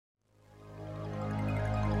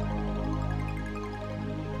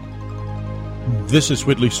This is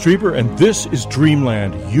Whitley Strieber, and this is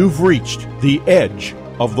Dreamland. You've reached the edge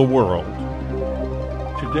of the world.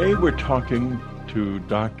 Today we're talking to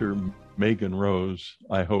Dr. Megan Rose,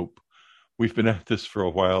 I hope. We've been at this for a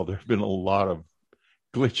while. There have been a lot of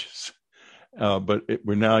glitches, but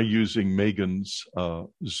we're now using Megan's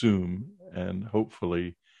Zoom, and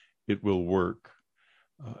hopefully it will work.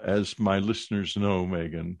 As my listeners know,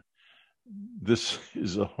 Megan, this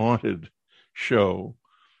is a haunted show.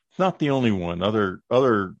 It's not the only one. Other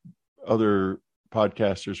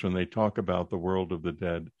podcasters, when they talk about the world of the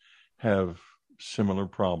dead, have similar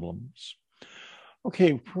problems.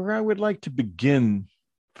 Okay, where I would like to begin,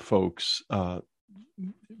 folks,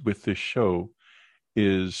 with this show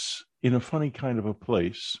is in a funny kind of a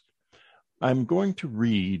place. I'm going to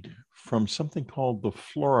read from something called the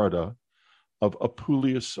Florida of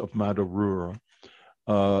Apuleius of Madarura.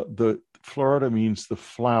 The Florida means the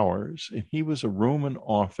flowers, and he was a Roman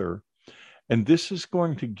author. And this is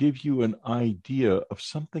going to give you an idea of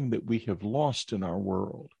something that we have lost in our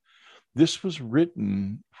world. This was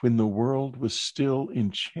written when the world was still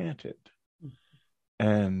enchanted.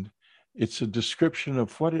 And it's a description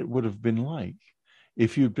of what it would have been like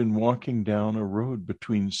if you'd been walking down a road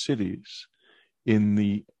between cities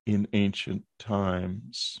in ancient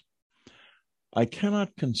times. I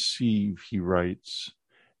cannot conceive, he writes,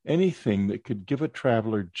 anything that could give a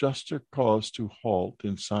traveler just a cause to halt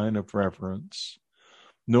in sign of reverence.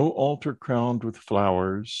 No altar crowned with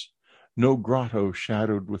flowers, no grotto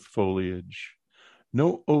shadowed with foliage,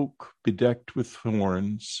 no oak bedecked with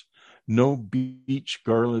thorns, no beech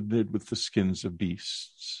garlanded with the skins of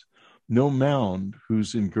beasts, no mound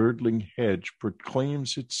whose engirdling hedge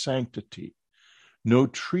proclaims its sanctity, no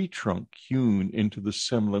tree trunk hewn into the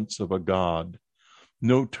semblance of a god,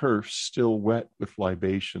 no turf still wet with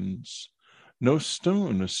libations, no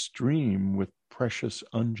stone astream with precious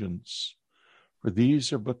unguents. For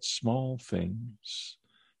these are but small things,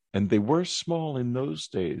 and they were small in those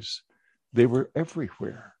days. They were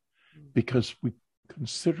everywhere because we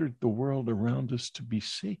considered the world around us to be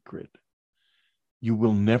sacred. You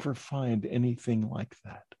will never find anything like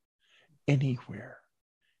that anywhere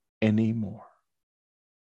anymore.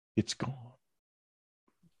 It's gone.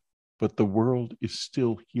 But the world is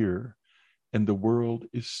still here, and the world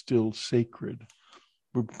is still sacred.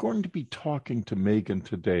 We're going to be talking to Megan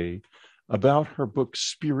today about her book,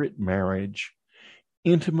 Spirit Marriage,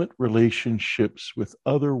 Intimate Relationships with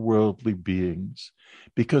Otherworldly Beings,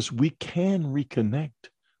 because we can reconnect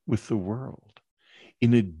with the world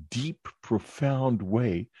in a deep, profound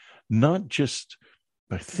way, not just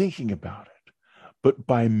by thinking about it, but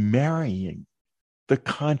by marrying the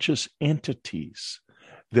conscious entities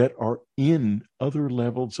that are in other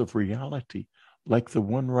levels of reality, like the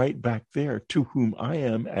one right back there, to whom I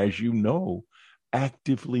am, as you know,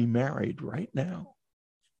 actively married right now.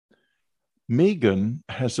 Megan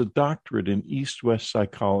has a doctorate in East-West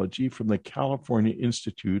psychology from the California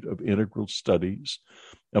Institute of Integral Studies,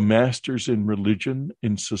 a master's in religion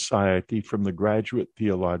and society from the Graduate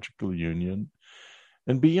Theological Union.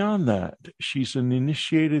 And beyond that, she's an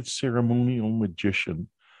initiated ceremonial magician,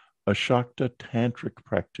 a Shakta tantric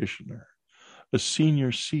practitioner, a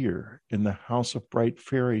senior seer in the House of Bright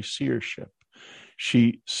Fairy seership.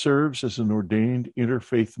 She serves as an ordained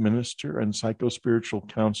interfaith minister and psychospiritual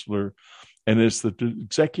counselor, and is the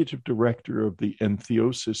executive director of the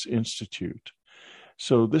Entheosis Institute.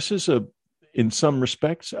 So this is in some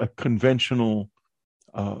respects, a conventional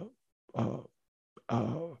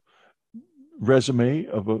resume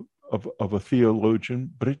of a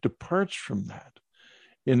theologian, but it departs from that.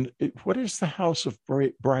 What is the House of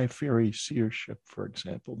Bry Fairy seership, for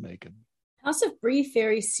example, Megan? House of Bry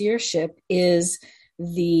Fairy seership is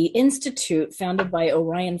the institute founded by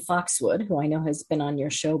Orion Foxwood, who I know has been on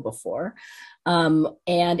your show before. And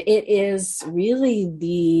it is really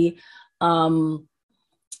the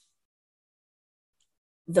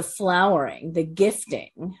flowering, the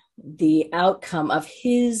gifting, the outcome of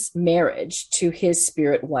his marriage to his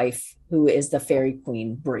spirit wife, who is the fairy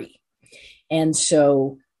queen Bry. And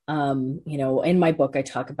so, in my book, I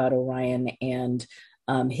talk about Orion and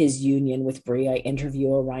his union with Bry. I interview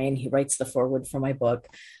Orion. He writes the foreword for my book.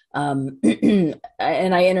 And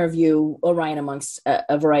I interview Orion amongst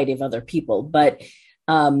a variety of other people. But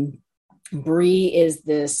Bry is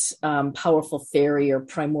this powerful fairy or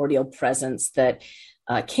primordial presence that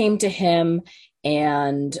came to him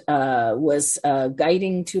and was a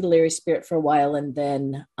guiding tutelary spirit for a while. And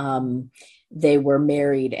then they were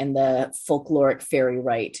married in the folkloric fairy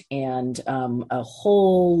rite, and a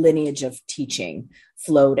whole lineage of teaching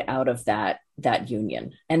flowed out of that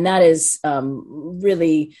union. And that is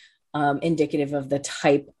really indicative of the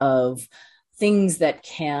type of things that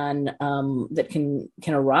can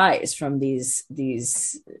arise from these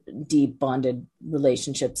deep bonded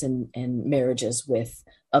relationships and marriages with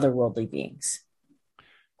otherworldly beings.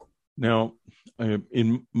 Now,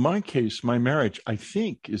 in my case, my marriage, I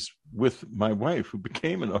think, is with my wife, who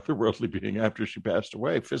became an otherworldly being after she passed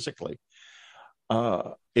away physically.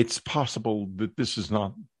 It's possible that this is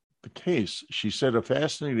not the case. She said a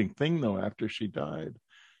fascinating thing, though, after she died.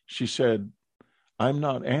 She said, "I'm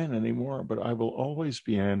not Anne anymore, but I will always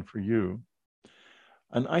be Anne for you."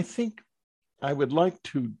 And I think I would like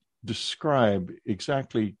to describe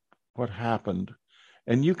exactly what happened.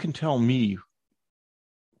 And you can tell me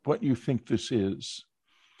what you think this is.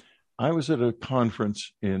 I was at a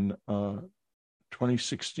conference in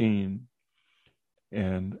 2016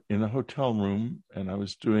 and in a hotel room, and I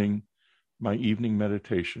was doing my evening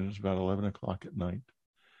meditation. It was about 11 o'clock at night.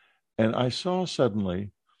 And I saw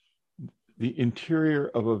suddenly the interior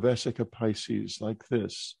of a Vesica Pisces like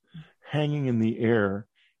this, hanging in the air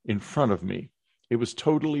in front of me. It was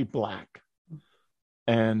totally black.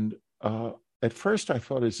 And at first I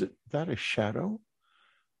thought, is that a shadow?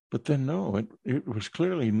 But then no, it was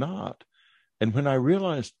clearly not. And when I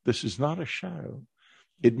realized this is not a shadow,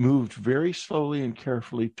 it moved very slowly and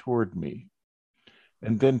carefully toward me,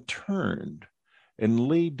 and then turned and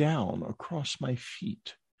lay down across my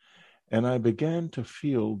feet. And I began to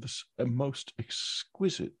feel this most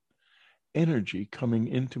exquisite energy coming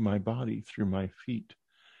into my body through my feet.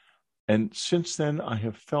 And since then, I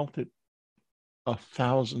have felt it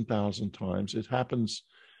 1,000 times. It happens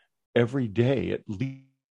every day, at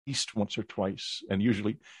least once or twice, and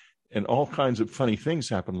usually, and all kinds of funny things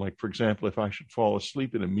happen. Like, for example, if I should fall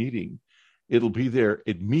asleep in a meeting, it'll be there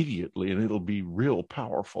immediately, and it'll be real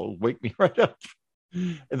powerful. It'll wake me right up.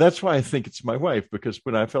 And that's why I think it's my wife, because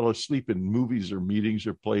when I fell asleep in movies or meetings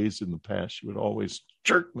or plays in the past, she would always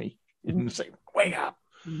jerk me and say, "Wake up."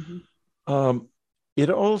 Mm-hmm. It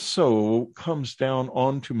also comes down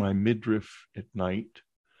onto my midriff at night,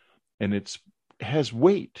 and it has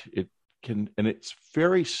weight. It's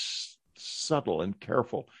very subtle and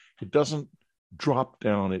careful. It doesn't drop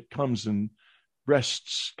down. It comes to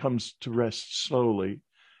rest slowly.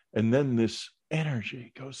 And then this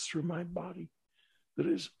energy goes through my body that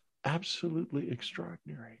is absolutely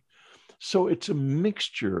extraordinary. So it's a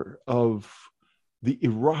mixture of the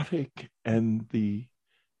erotic and the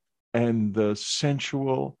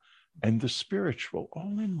sensual and the spiritual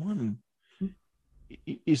all in one.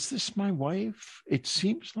 Is this my wife? It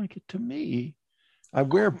seems like it to me. I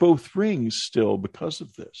wear both rings still because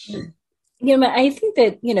of this. I think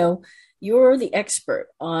that, you're the expert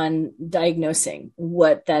on diagnosing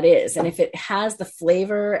what that is. And if it has the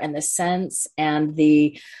flavor and the sense and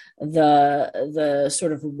the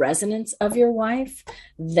sort of resonance of your wife,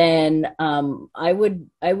 then I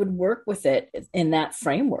would work with it in that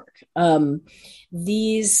framework.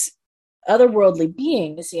 These otherworldly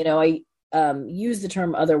beings, I use the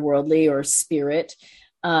term otherworldly or spirit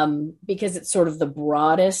because it's sort of the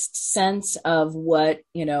broadest sense of what,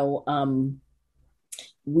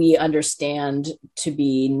 we understand to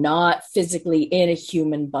be not physically in a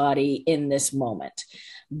human body in this moment.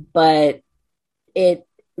 But it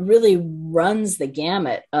really runs the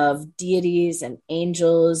gamut of deities and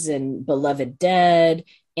angels and beloved dead,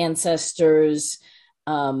 ancestors,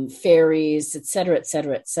 fairies, et cetera, et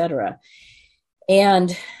cetera, et cetera.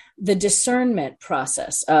 And the discernment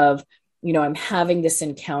process of, I'm having this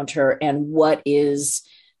encounter, and what is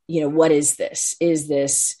this? Is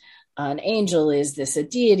this an angel? Is this a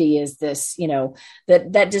deity? Is this,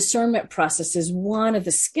 that discernment process is one of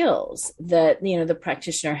the skills that, the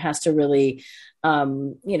practitioner has to really,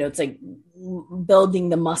 it's like building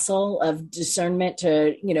the muscle of discernment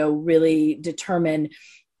to, really determine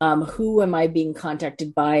who am I being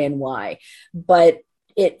contacted by and why. But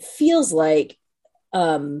it feels like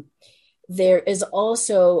there is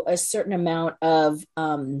also a certain amount of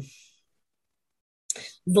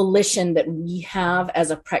volition that we have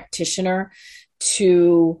as a practitioner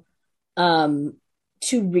to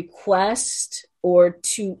request or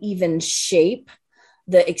to even shape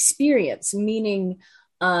the experience. Meaning,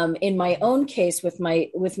 in my own case with my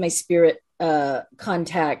spirit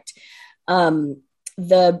contact,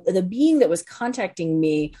 the being that was contacting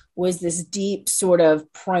me was this deep sort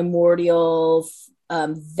of primordial,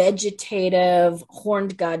 vegetative,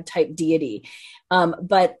 horned god type deity,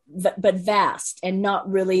 but vast and not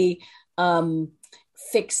really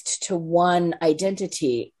fixed to one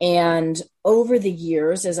identity. And over the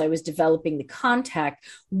years, as I was developing the contact,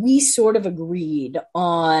 we sort of agreed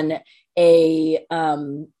on a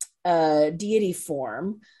deity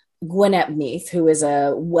form Gwyneth Meath, who is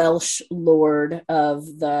a Welsh lord of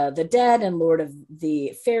the dead and lord of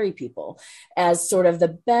the fairy people, as sort of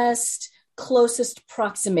the best, closest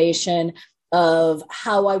approximation of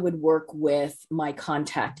how I would work with my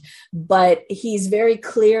contact. But he's very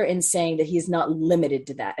clear in saying that he's not limited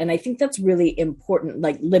to that. And I think that's really important,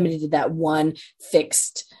 like limited to that one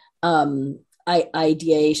fixed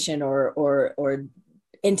ideation or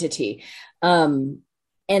entity.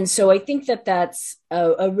 And so I think that that's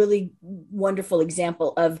a really wonderful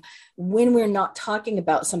example of when we're not talking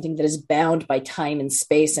about something that is bound by time and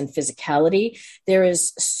space and physicality, there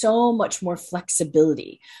is so much more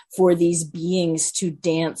flexibility for these beings to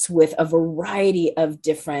dance with a variety of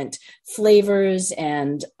different flavors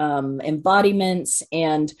and embodiments.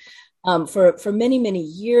 And for many, many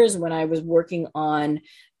years, when I was working on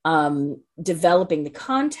developing the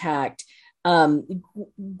contact,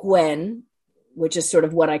 Gwen, which is sort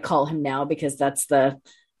of what I call him now because that's the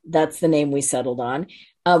name we settled on,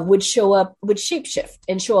 would shapeshift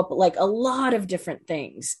and show up like a lot of different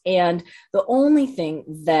things. And the only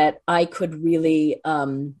thing that I could really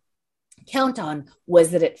count on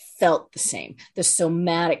was that it felt the same. The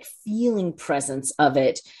somatic feeling presence of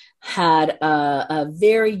it had a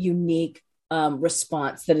very unique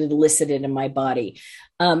response that it elicited in my body,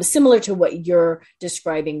 similar to what you're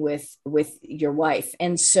describing with your wife.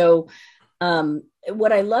 And so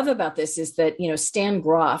what I love about this is that, Stan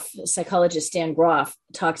Grof, psychologist Stan Grof,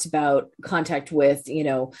 talks about contact with,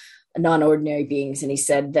 non-ordinary beings. And he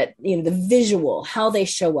said that, the visual, how they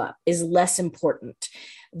show up is less important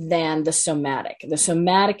than the somatic. The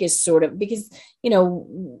somatic is sort of because,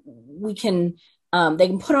 we can, they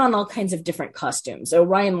can put on all kinds of different costumes.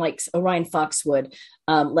 Orion Foxwood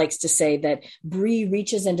likes to say that Bree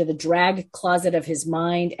reaches into the drag closet of his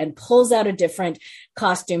mind and pulls out a different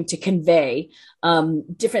costume to convey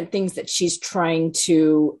different things that she's trying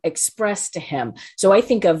to express to him. So I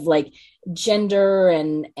think of like gender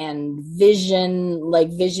and vision, like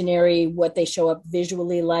visionary, what they show up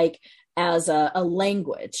visually like as a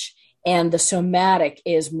language. And the somatic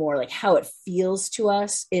is more like how it feels to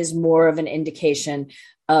us is more of an indication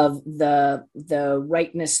of the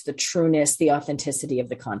rightness, the trueness, the authenticity of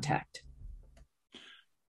the contact.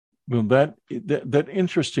 Well, that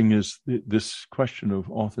interesting is this question of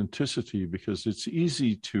authenticity, because it's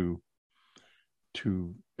easy to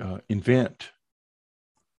invent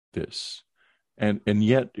this, and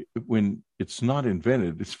yet when it's not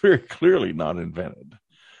invented, it's very clearly not invented.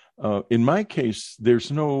 In my case,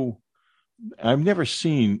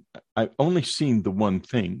 I've only seen the one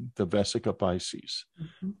thing, the Vesica Pisces,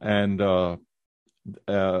 mm-hmm. and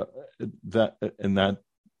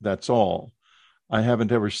that's all. I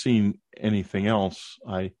haven't ever seen anything else.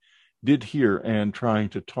 I did hear Anne trying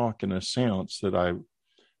to talk in a seance that I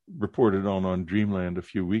reported on Dreamland a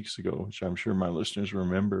few weeks ago, which I'm sure my listeners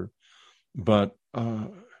remember. But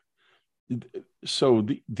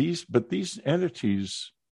these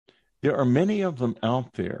entities, there are many of them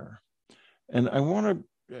out there. And I want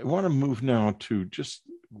to move now to just,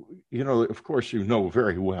 of course,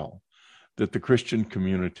 very well that the Christian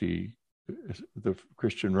community, the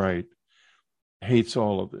Christian right, hates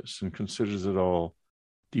all of this and considers it all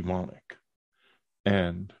demonic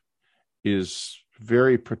and is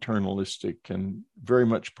very paternalistic and very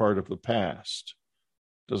much part of the past.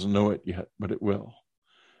 Doesn't know it yet, but it will.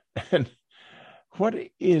 And what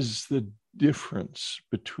is the difference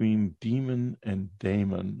between demon and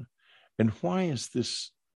daemon? And why is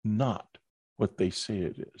this not what they say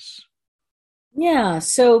it is? Yeah,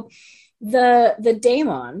 so the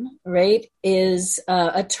daemon, right, is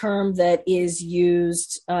a term that is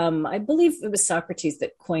used. I believe it was Socrates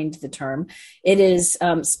that coined the term. It is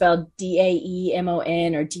spelled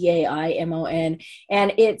Daemon or Daimon,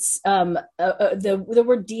 and it's the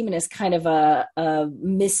word demon is kind of a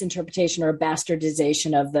misinterpretation or a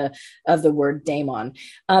bastardization of the word daemon.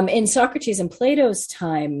 In Socrates and Plato's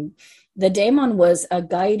time, the daemon was a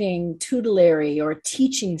guiding, tutelary, or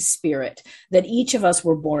teaching spirit that each of us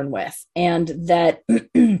were born with, and that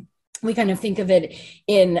we kind of think of it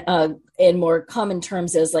in more common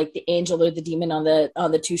terms as like the angel or the demon on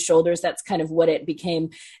the two shoulders. That's kind of what it became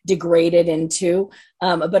degraded into.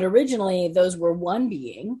 But originally, those were one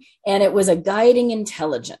being, and it was a guiding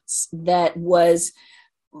intelligence that was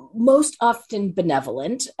most often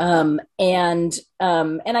benevolent, and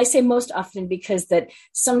I say most often because that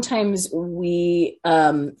sometimes we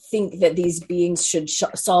think that these beings should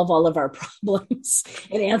solve all of our problems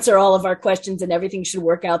and answer all of our questions, and everything should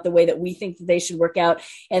work out the way that we think that they should work out.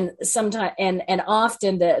 And sometimes, and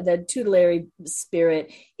often, the tutelary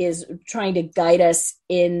spirit is trying to guide us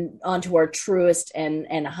in onto our truest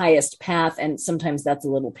and highest path, and sometimes that's a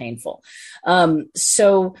little painful.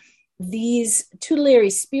 So these tutelary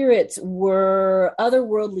spirits were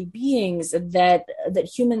otherworldly beings that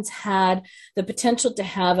humans had the potential to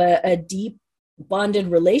have a deep bonded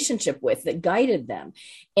relationship with, that guided them.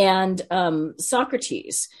 And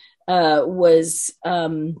Socrates was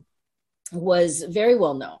very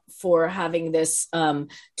well known for having this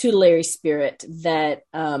tutelary spirit that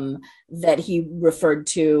he referred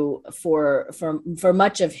to for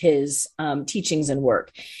much of his teachings and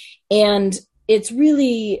work. And it's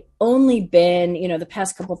really only been, the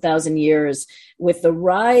past couple thousand years, with the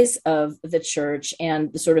rise of the church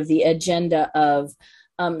and sort of the agenda of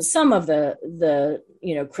some of the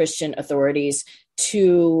Christian authorities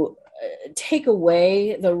to take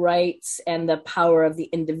away the rights and the power of the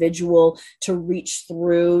individual to reach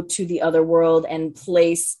through to the other world, and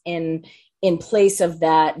place in place of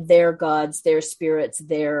that their gods, their spirits,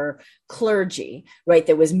 their clergy, right?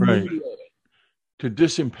 That was mediating. To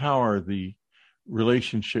disempower the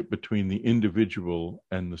relationship between the individual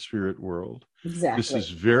and the spirit world. Exactly. This is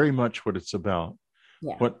very much what it's about.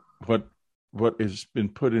 Yeah. What has been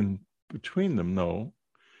put in between them, though,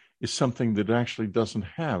 is something that actually doesn't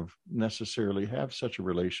necessarily have such a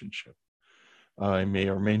relationship. I may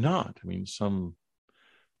or may not. I mean, some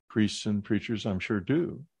priests and preachers, I'm sure,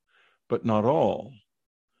 do, but not all.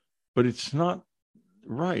 But it's not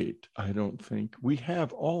right, I don't think. We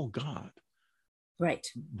have all got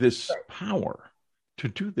this power to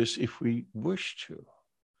do this if we wish to.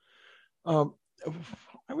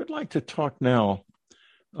 I would like to talk now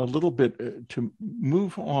a little bit to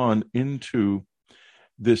move on into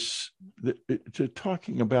this, to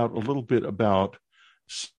talking about a little bit about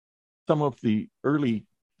some of the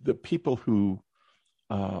people who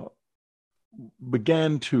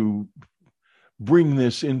began to bring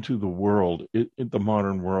this into the world, in the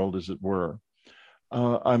modern world, as it were.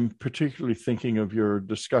 I'm particularly thinking of your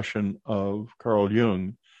discussion of Carl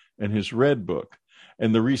Jung and his Red Book.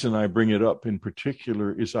 And the reason I bring it up in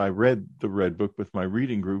particular is I read the Red Book with my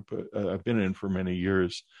reading group I've been in for many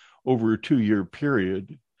years. Over a 2-year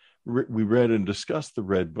period, we read and discussed the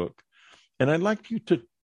Red Book. And I'd like you to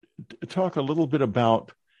talk a little bit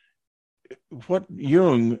about what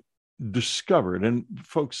Jung discovered. And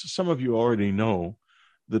folks, some of you already know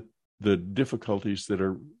the difficulties that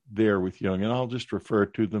are there with Jung, and I'll just refer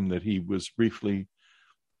to them, that he was briefly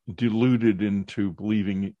deluded into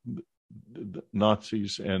believing the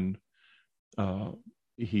Nazis, and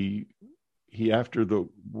he after the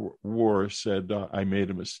war said, I made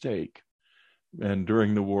a mistake. And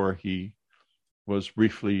during the war, he was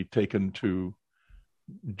briefly taken to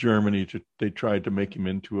Germany. They tried to make him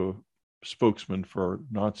into a spokesman for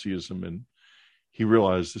Nazism, and he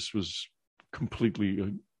realized this was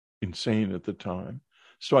completely insane at the time.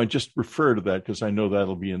 So I just refer to that because I know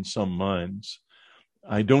that'll be in some minds.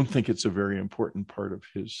 I don't think it's a very important part of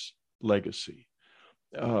his legacy.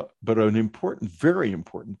 But an very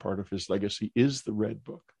important part of his legacy is the Red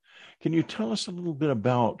Book. Can you tell us a little bit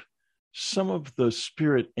about some of the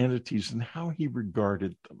spirit entities and how he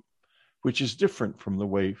regarded them, which is different from the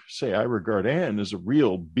way, say, I regard Anne as a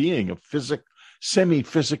real being, a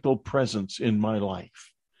semi-physical presence in my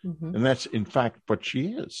life. Mm-hmm. And that's, in fact, what she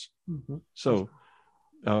is. Mm-hmm. So,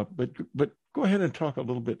 but go ahead and talk a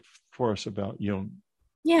little bit for us about Jung.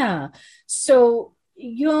 Yeah. So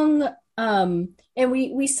Jung, and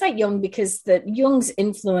we cite Jung because Jung's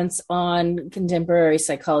influence on contemporary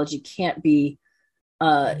psychology can't be,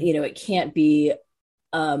 it can't be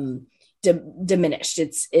diminished.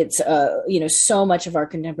 It's so much of our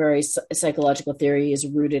contemporary psychological theory is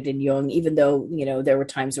rooted in Jung, even though, there were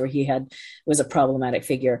times where he was a problematic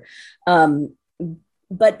figure.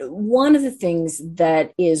 But one of the things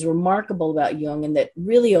that is remarkable about Jung, and that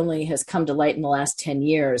really only has come to light in the last 10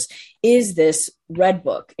 years, is this Red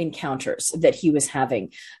Book encounters that he was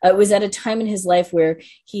having. It was at a time in his life where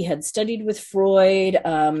he had studied with Freud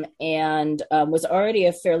and was already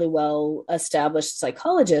a fairly well-established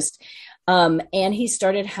psychologist. And he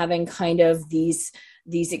started having kind of these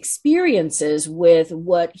experiences with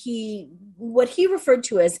what he referred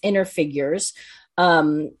to as inner figures,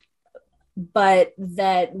 but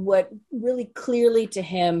that what really clearly to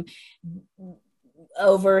him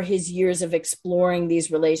over his years of exploring these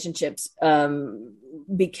relationships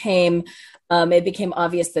became it became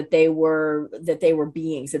obvious that they were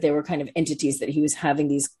beings, that they were kind of entities that he was having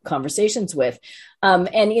these conversations with. And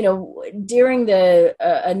during the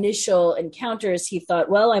initial encounters, he thought,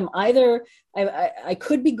 well, I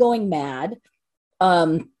could be going mad,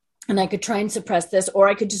 and I could try and suppress this, or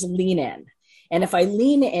I could just lean in. And if I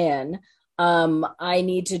lean in, I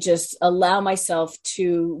need to just allow myself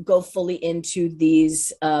to go fully into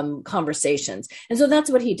these conversations. And so that's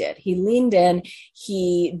what he did. He leaned in,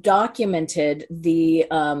 he documented the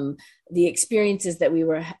experiences that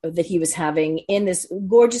he was having in this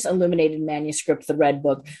gorgeous illuminated manuscript, the Red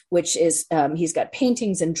Book, which is he's got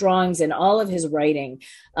paintings and drawings and all of his writing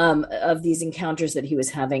of these encounters that he was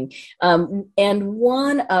having. And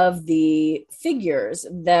one of the figures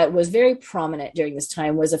that was very prominent during this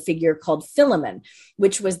time was a figure called Philemon,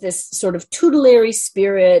 which was this sort of tutelary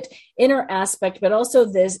spirit, inner aspect, but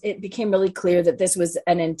also it became really clear that this was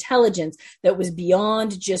an intelligence that was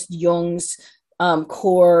beyond just Jung's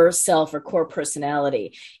core self or core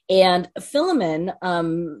personality. And Philemon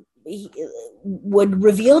would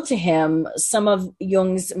reveal to him some of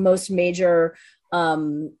Jung's most major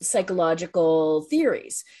psychological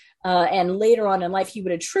theories. And later on in life, he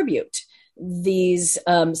would attribute these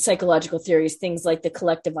psychological theories, things like the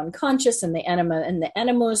collective unconscious and the anima and the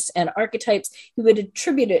animus and archetypes. He would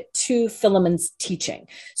attribute it to Philemon's teaching.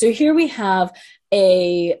 So here we have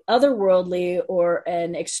a otherworldly or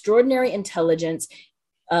an extraordinary intelligence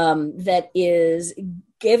that is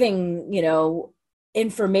giving,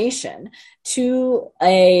 information to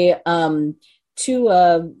a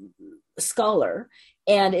scholar,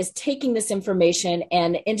 and is taking this information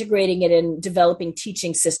and integrating it and developing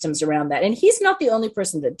teaching systems around that. And he's not the only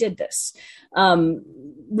person that did this.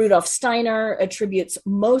 Rudolf Steiner attributes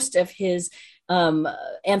most of his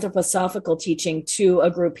anthroposophical teaching to a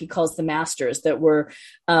group he calls the Masters, that were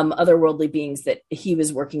otherworldly beings that he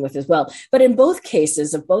was working with as well. But in both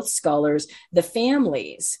cases of both scholars, the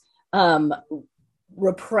families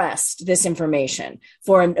repressed this information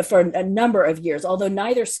for a number of years, although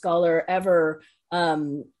neither scholar ever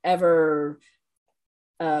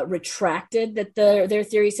retracted that their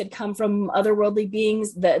theories had come from otherworldly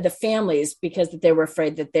beings. The families, because they were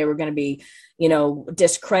afraid that they were going to be,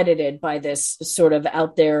 discredited by this sort of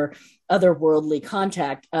out there otherworldly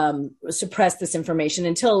contact, suppressed this information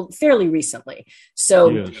until fairly recently. So,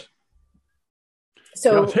 yes.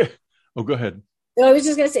 Oh, go ahead. I was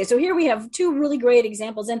just going to say, so here we have two really great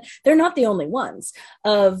examples, and they're not the only ones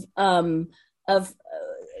of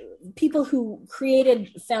people who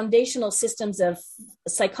created foundational systems of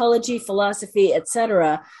psychology, philosophy,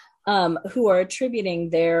 etc., who are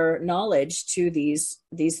attributing their knowledge to these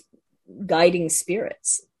guiding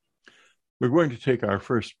spirits. We're going to take our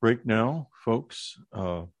first break now, folks,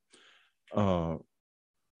 and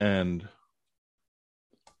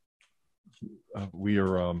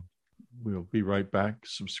we'll be right back.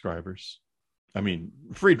 Subscribers,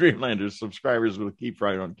 Free Dreamlanders subscribers will keep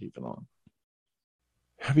right on keeping on.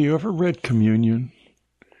 Have you ever read Communion?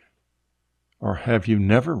 Or have you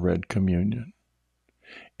never read Communion?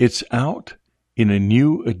 It's out in a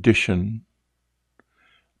new edition.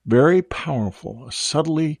 Very powerful, a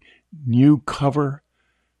subtly new cover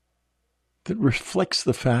that reflects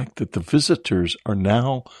the fact that the visitors are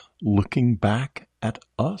now looking back at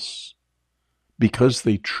us, because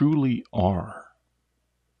they truly are.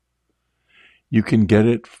 You can get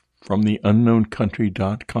it from the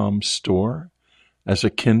unknowncountry.com store, as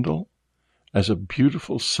a Kindle, as a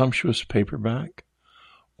beautiful, sumptuous paperback,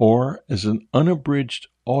 or as an unabridged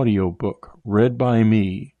audiobook read by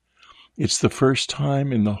me. It's the first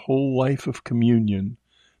time in the whole life of Communion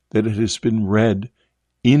that it has been read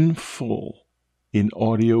in full in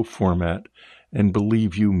audio format, and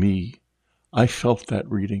believe you me, I felt that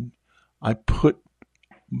reading. I put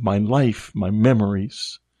my life, my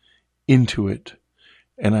memories into it,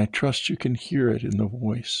 and I trust you can hear it in the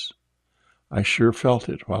voice. I sure felt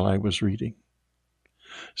it while I was reading.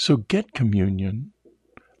 So get Communion,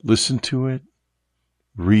 listen to it,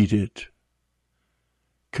 read it.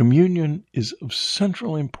 Communion is of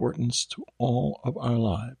central importance to all of our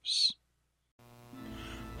lives.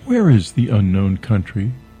 Where is the unknown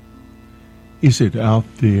country? Is it out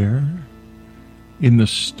there in the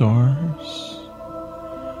stars?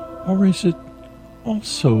 Or is it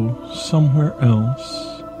also somewhere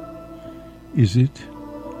else? Is it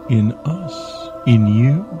in us, in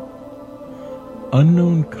you?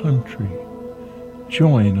 Unknown country,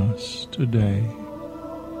 join us today.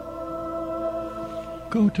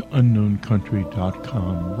 Go to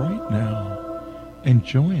unknowncountry.com right now and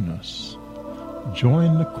join us.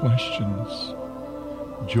 Join the questions.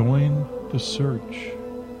 Join the search.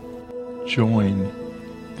 Join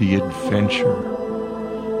the adventure.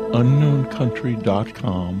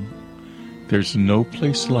 UnknownCountry.com. There's no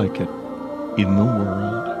place like it in the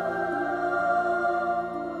world.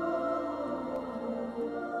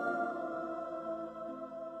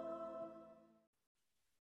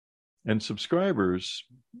 And subscribers,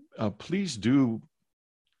 please do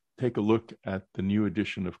take a look at the new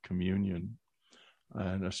edition of Communion,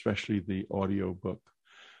 and especially the audio book.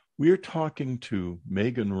 We're talking to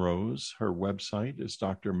Megan Rose. Her website is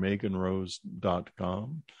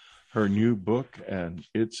drmeganrose.com. Her new book, and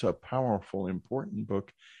it's a powerful, important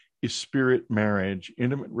book, is Spirit Marriage,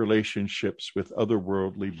 Intimate Relationships with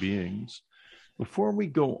Otherworldly Beings. Before we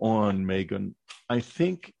go on, Megan, I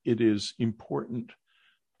think it is important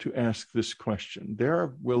to ask this question.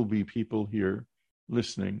 There will be people here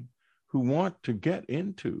listening who want to get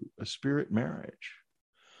into a spirit marriage.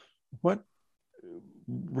 What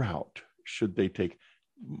route should they take?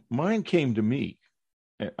 Mine came to me.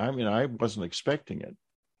 I mean, I wasn't expecting it,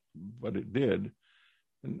 but it did.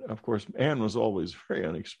 And of course, Anne was always a very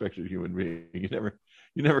unexpected human being. You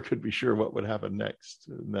never could be sure what would happen next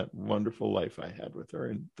in that wonderful life I had with her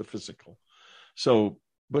in the physical. So,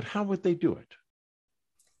 but how would they do it?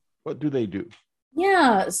 What do they do?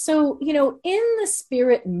 Yeah. So, in the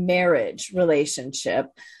spirit marriage relationship,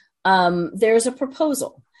 there's a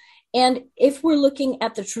proposal. And if we're looking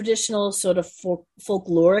at the traditional sort of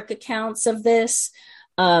folkloric accounts of this,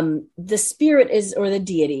 the spirit is, or the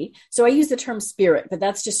deity. So I use the term spirit, but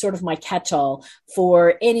that's just sort of my catch-all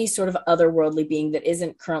for any sort of otherworldly being that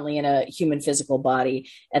isn't currently in a human physical body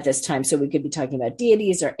at this time. So we could be talking about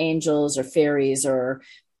deities or angels or fairies or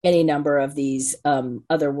any number of these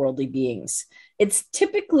otherworldly beings. It's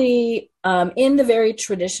typically in the very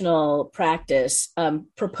traditional practice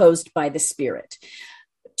proposed by the spirit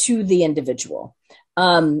to the individual.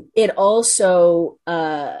 It also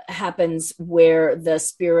happens where the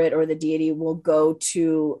spirit or the deity will go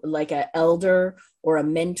to like an elder or a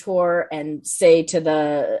mentor and say to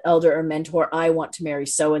the elder or mentor, I want to marry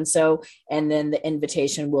so-and-so, and then the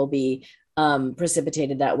invitation will be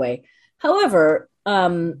precipitated that way. However,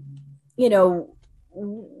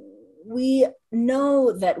 we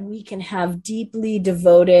know that we can have deeply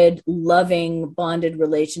devoted, loving, bonded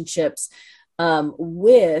relationships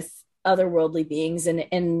with otherworldly beings.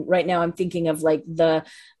 And right now I'm thinking of like the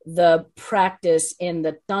practice in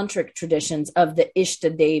the tantric traditions of the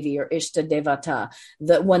Ishta Devi or Ishta Devata,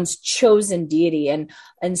 the one's chosen deity. And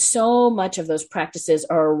so much of those practices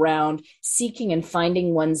are around seeking and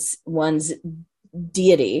finding one's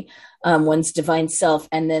deity, one's divine self,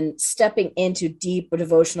 and then stepping into deep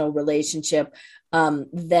devotional relationship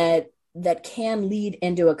that can lead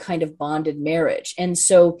into a kind of bonded marriage. And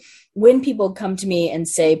so when people come to me and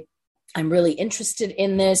say, I'm really interested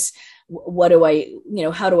in this, how do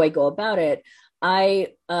I go about it?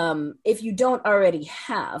 If you don't already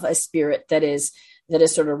have a spirit that is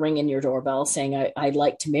sort of ringing your doorbell saying, I'd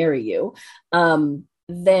like to marry you,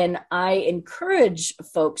 then I encourage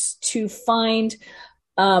folks to find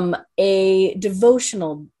a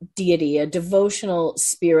devotional deity, a devotional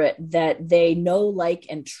spirit that they know, like,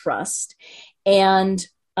 and trust. And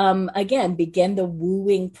again, begin the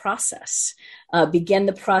wooing process, begin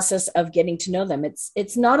the process of getting to know them.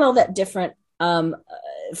 It's not all that different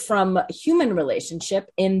from a human relationship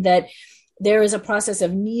in that there is a process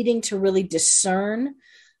of needing to really discern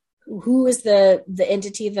who is the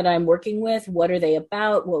entity that I'm working with? What are they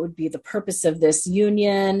about? What would be the purpose of this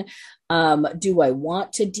union? Do I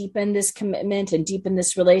want to deepen this commitment and deepen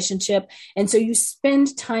this relationship? And so you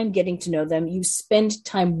spend time getting to know them. You spend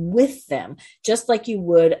time with them, just like you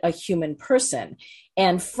would a human person.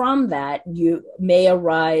 And from that, you may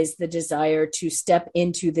arise the desire to step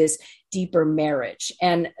into this deeper marriage.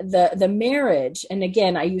 And the marriage, and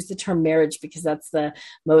again, I use the term marriage because that's the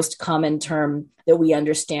most common term that we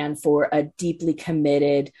understand for a deeply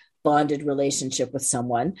committed, bonded relationship with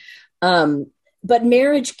someone. But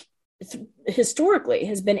marriage historically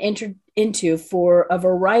has been entered into for a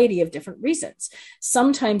variety of different reasons.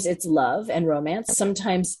 Sometimes it's love and romance.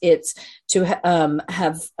 Sometimes it's to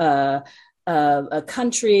have a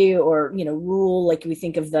country or rule, like we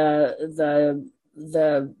think of the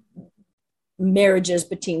marriages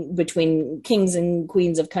between kings and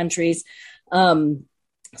queens of countries.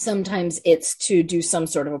 Sometimes it's to do some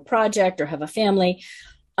sort of a project or have a family.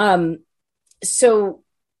 So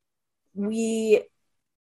we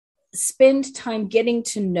spend time getting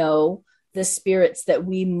to know the spirits that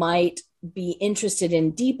we might be interested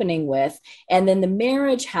in deepening with. And then the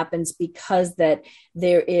marriage happens because that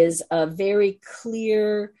there is a very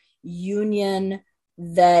clear union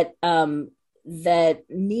that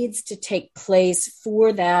needs to take place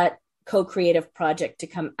for that co-creative project to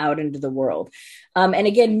come out into the world. And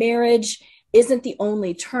again, marriage isn't the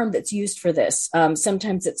only term that's used for this.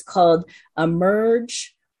 Sometimes it's called a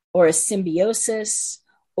merge or a symbiosis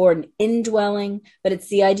or an indwelling, but it's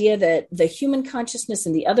the idea that the human consciousness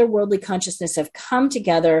and the otherworldly consciousness have come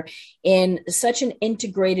together in such an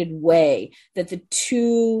integrated way that the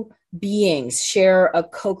two beings share a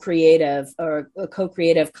co-creative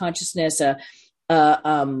consciousness, a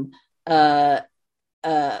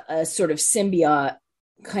sort of symbiote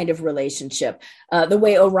kind of relationship. The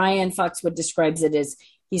way Orion Foxwood describes it is,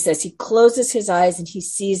 he says he closes his eyes and he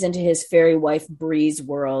sees into his fairy wife Bree's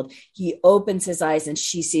world. He opens his eyes and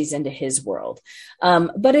she sees into his world.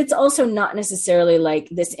 But it's also not necessarily like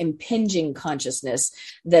this impinging consciousness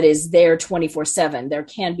that is there 24/7. There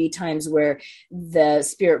can be times where the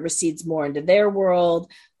spirit recedes more into their world,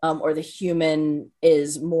 or the human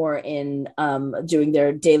is more in doing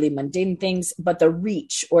their daily mundane things, but the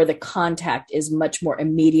reach or the contact is much more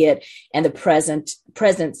immediate, and the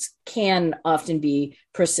presence can often be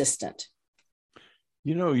persistent.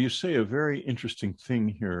 You know, you say a very interesting thing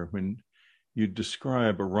here when you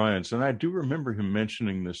describe Orion's, and I do remember him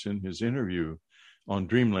mentioning this in his interview on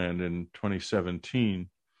Dreamland in 2017.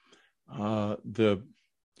 When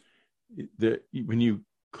you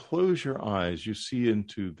close your eyes, you see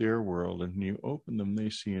into their world, and when you open them, they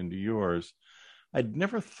see into yours. I'd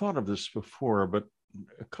never thought of this before, but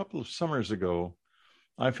a couple of summers ago,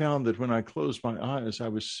 I found that when I closed my eyes, I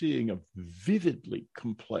was seeing a vividly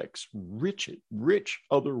complex, rich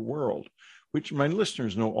other world, which my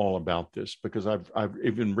listeners know all about this because I've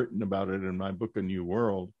even written about it in my book, A New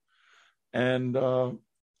World. And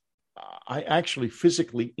I actually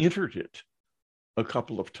physically entered it a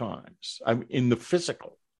couple of times. I'm in the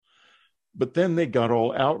physical. But then they got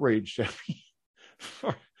all outraged at me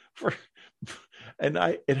and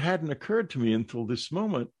it hadn't occurred to me until this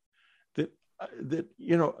moment that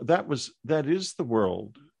you know, that is the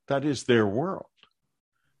world, that is their world.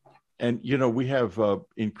 And you know, we have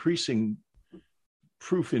increasing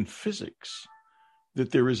proof in physics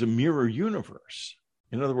that there is a mirror universe.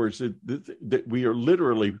 In other words, that we are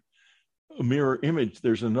literally a mirror image.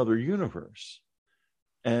 There's another universe.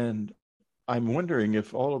 And I'm wondering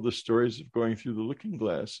if all of the stories of going through the looking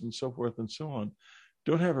glass and so forth and so on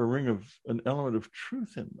don't have an element of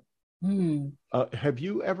truth in them. Have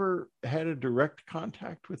you ever had a direct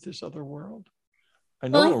contact with this other world? I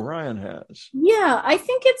know Orion has. Yeah, I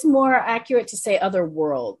think it's more accurate to say other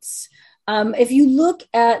worlds. If you look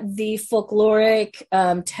at the folkloric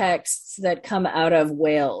texts that come out of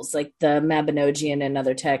Wales, like the Mabinogion and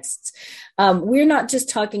other texts, we're not just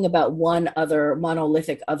talking about one other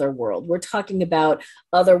monolithic other world. We're talking about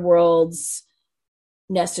other worlds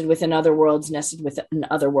nested within other worlds, nested within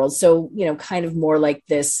other worlds. So, you know, kind of more like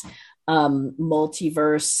this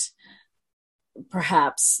multiverse,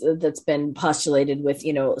 perhaps, that's been postulated with,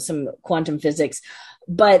 you know, some quantum physics.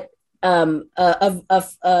 But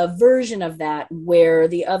a version of that where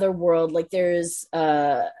the other world, like there's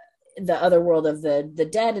the other world of the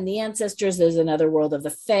dead and the ancestors, there's another world of the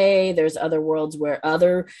fae, there's other worlds where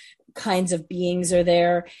other kinds of beings are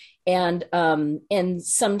there, and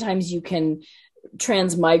sometimes you can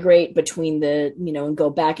transmigrate between the, you know, and go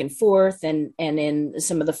back and forth, and in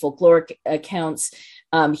some of the folkloric accounts,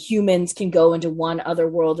 humans can go into one other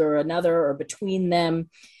world or another or between them.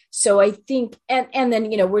 So I think, and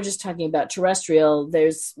then, you know, we're just talking about terrestrial,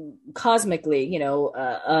 there's cosmically, you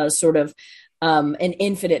know, sort of an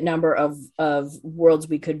infinite number of worlds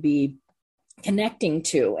we could be connecting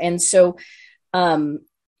to. And so,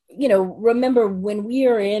 you know, remember, when we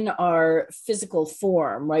are in our physical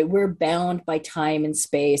form, right, we're bound by time and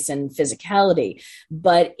space and physicality.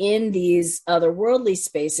 But in these otherworldly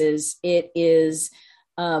spaces, it is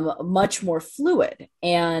much more fluid,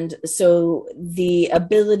 and so the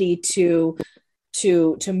ability to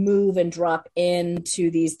move and drop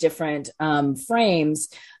into these different frames,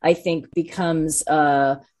 I think, becomes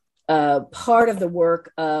part of the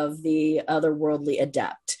work of the otherworldly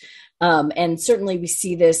adept. And certainly we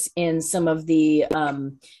see this in some of the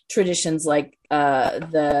traditions, like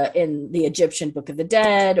in the Egyptian Book of the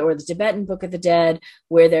Dead or the Tibetan Book of the Dead,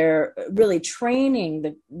 where they're really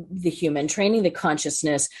training the human, training the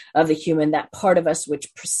consciousness of the human, that part of us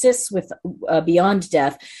which persists with beyond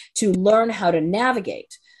death, to learn how to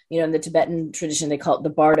navigate. You know, in the Tibetan tradition, they call it the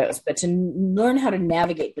bardos, but to learn how to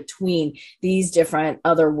navigate between these different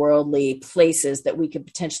otherworldly places that we could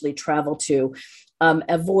potentially travel to.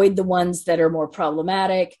 Avoid the ones that are more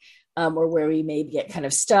problematic, or where we may get kind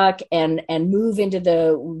of stuck, and move into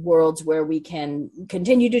the worlds where we can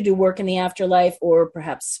continue to do work in the afterlife or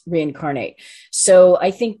perhaps reincarnate. So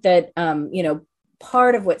I think that, you know,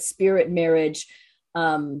 part of what spirit marriage,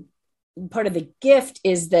 part of the gift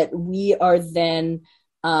is that we are then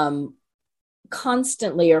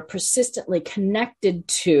constantly or persistently connected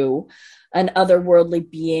to an otherworldly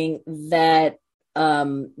being that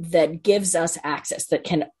that gives us access, that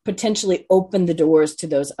can potentially open the doors to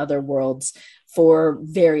those other worlds for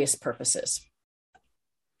various purposes.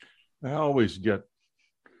 I always get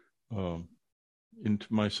into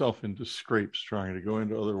scrapes trying to go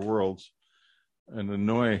into other worlds and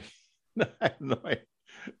annoy.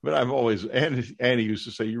 But I'm always, Annie used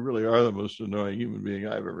to say, you really are the most annoying human being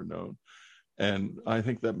I've ever known. And I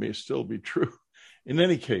think that may still be true. In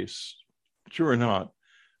any case, true or not,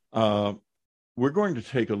 we're going to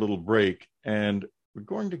take a little break, and we're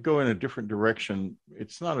going to go in a different direction.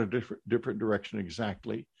 It's not a different direction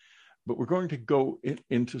exactly, but we're going to go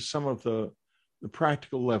into some of the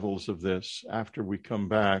practical levels of this after we come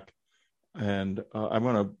back. And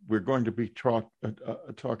we're going to be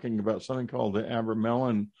talking about something called the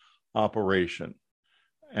Abramelin operation.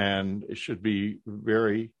 And it should be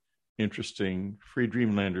very interesting. Free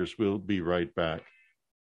Dreamlanders will be right back.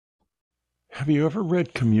 Have you ever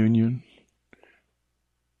read Communion?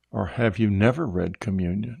 Or have you never read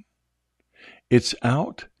Communion? It's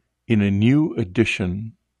out in a new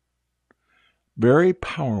edition. Very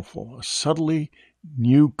powerful, a subtly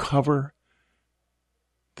new cover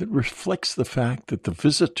that reflects the fact that the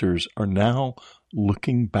visitors are now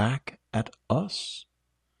looking back at us,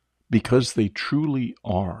 because they truly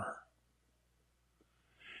are.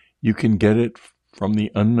 You can get it from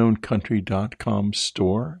the unknowncountry.com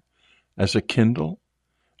store as a Kindle,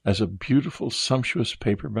 as a beautiful, sumptuous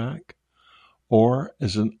paperback, or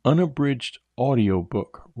as an unabridged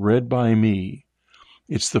audiobook read by me.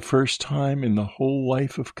 It's the first time in the whole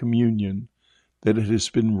life of Communion that it has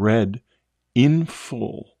been read in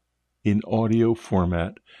full in audio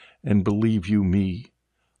format, and believe you me,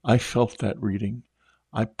 I felt that reading.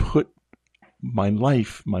 I put my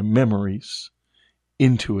life, my memories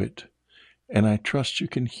into it, and I trust you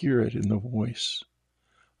can hear it in the voice.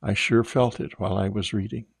 I sure felt it while I was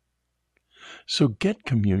reading. So get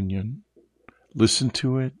Communion, listen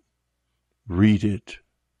to it, read it.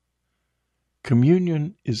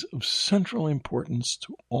 Communion is of central importance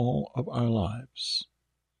to all of our lives.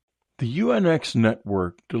 The UNX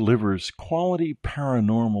network delivers quality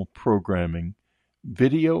paranormal programming,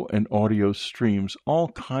 video and audio streams, all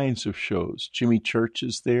kinds of shows. Jimmy Church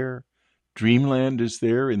is there. Dreamland is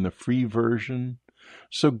there in the free version.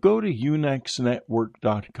 So go to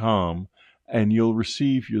unxnetwork.com and you'll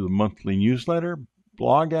receive the monthly newsletter,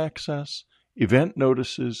 blog access, event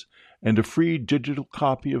notices, and a free digital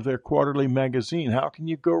copy of their quarterly magazine. How can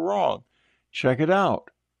you go wrong? Check it out,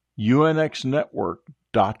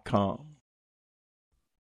 unxnetwork.com.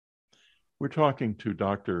 We're talking to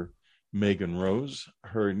Dr. Megan Rose,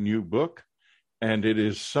 her new book, and it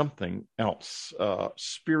is something else.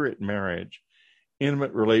 Spirit marriage,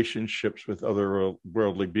 intimate relationships with other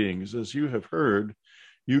worldly beings. As you have heard,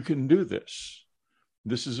 you can do this.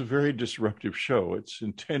 This is a very disruptive show. It's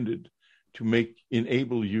intended to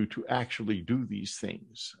enable you to actually do these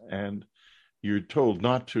things. And you're told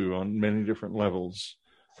not to on many different levels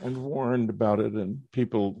and warned about it. And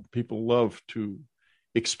people love to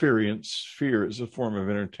experience fear as a form of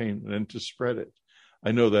entertainment and to spread it.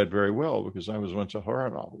 I know that very well because I was once a horror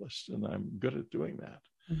novelist and I'm good at doing that.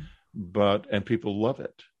 Mm-hmm. And people love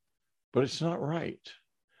it, but it's not right,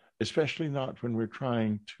 especially not when we're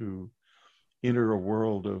trying to enter a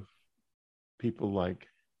world of people like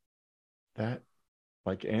that,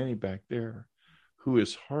 like Annie back there, who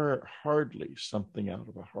is hardly something out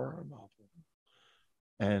of a horror novel.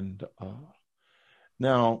 And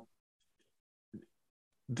now,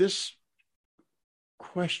 this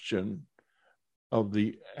question of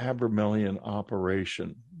the Abramelin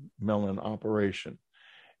operation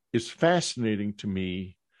is fascinating to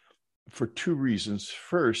me for two reasons.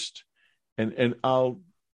 First, Megan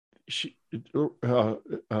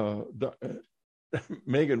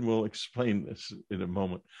will explain this in a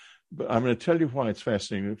moment, but I'm going to tell you why it's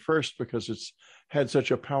fascinating. First, because it's had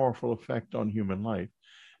such a powerful effect on human life.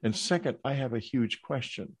 And second, I have a huge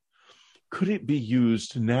question. Could it be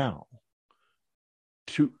used now?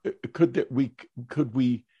 Could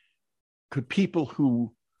people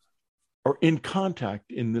who are in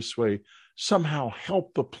contact in this way somehow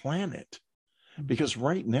help the planet? Because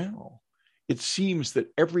right now, it seems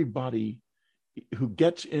that everybody who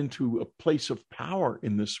gets into a place of power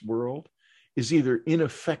in this world is either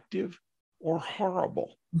ineffective or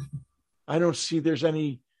horrible. I don't see there's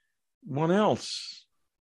anyone else.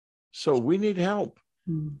 So we need help.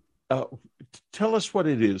 Tell us what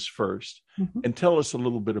it is first, and tell us a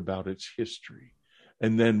little bit about its history.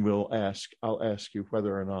 and then I'll ask you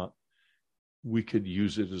whether or not we could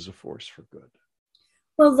use it as a force for good.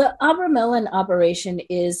 Well, the Abramelin operation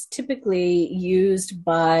is typically used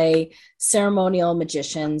by ceremonial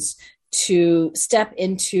magicians to step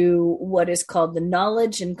into what is called the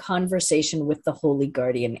knowledge and conversation with the holy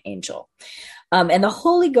guardian angel. And the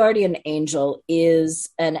holy guardian angel is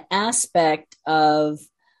an aspect of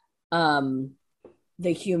the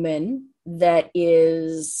human that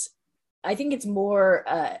is, I think it's more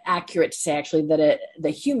accurate to say actually that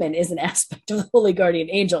the human is an aspect of the holy guardian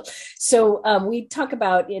angel. So we talk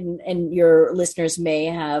about, and your listeners may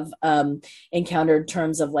have encountered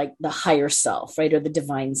terms of like the higher self, right, or the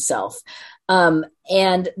divine self.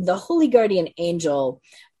 And the holy guardian angel,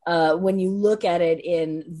 when you look at it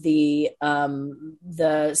in the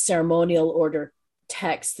ceremonial order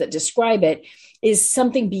texts that describe it, is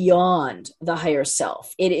something beyond the higher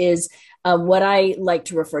self. It is what I like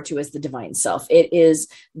to refer to as the divine self. It is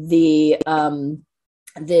the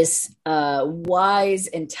this wise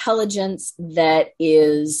intelligence that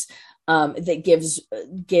is that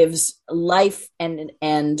gives life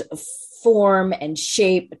and form and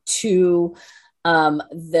shape to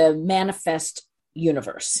the manifest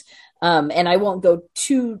universe. And I won't go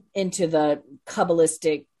too into the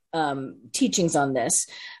Kabbalistic teachings on this,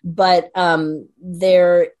 but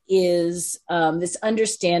there is this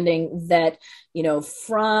understanding that, you know,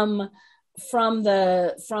 from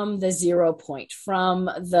the 0 point, from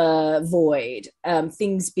the void,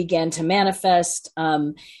 things began to manifest,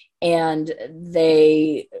 and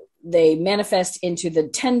they manifest into the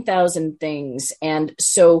 10,000 things. And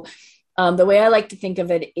so the way I like to think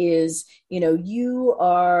of it is, you know, you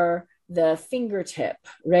are the fingertip,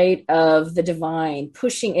 right, of the divine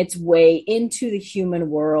pushing its way into the human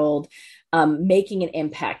world, making an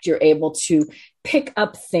impact. You're able to pick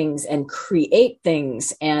up things and create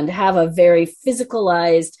things and have a very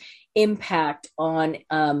physicalized impact on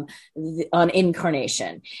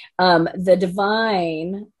incarnation. The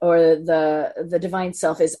divine, or the divine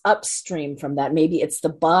self, is upstream from that. Maybe it's the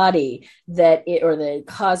body or the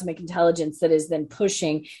cosmic intelligence that is then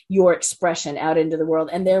pushing your expression out into the world.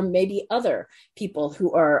 And there may be other people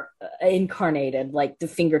who are incarnated, like the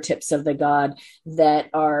fingertips of the God, that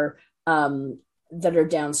are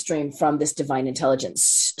downstream from this divine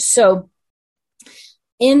intelligence. So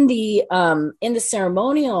in the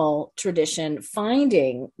ceremonial tradition,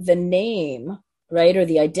 finding the name, right, or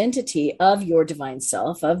the identity of your divine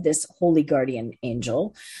self, of this holy guardian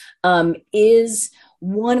angel, is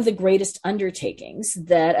one of the greatest undertakings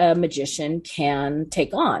that a magician can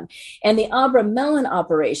take on. And the Abramelin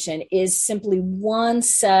operation is simply one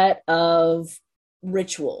set of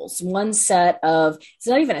rituals, it's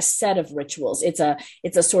not even a set of rituals. It's a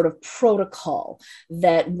sort of protocol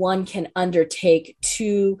that one can undertake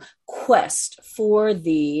to quest for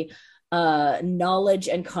the knowledge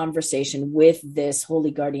and conversation with this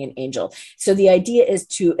holy guardian angel. So the idea is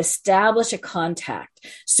to establish a contact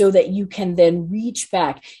so that you can then reach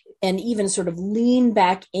back and even sort of lean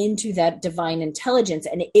back into that divine intelligence,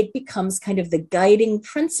 and it becomes kind of the guiding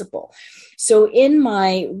principle. So in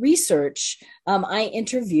my research, I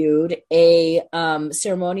interviewed a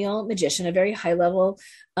ceremonial magician, a very high-level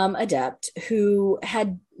adept, who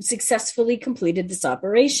had successfully completed this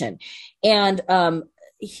operation. And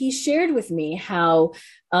he shared with me how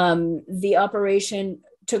the operation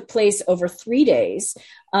took place over 3 days,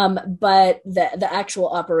 but the actual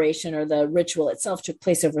operation or the ritual itself took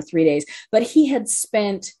place over 3 days. But he had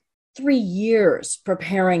spent 3 years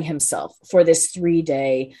preparing himself for this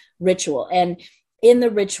 3-day ritual. And in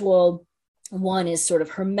the ritual, one is sort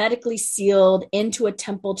of hermetically sealed into a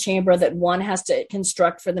temple chamber that one has to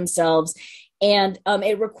construct for themselves. And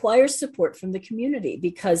it requires support from the community,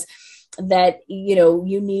 because that, you know,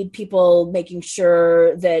 you need people making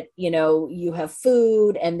sure that, you know, you have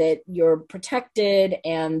food and that you're protected,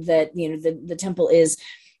 and that, you know, the temple is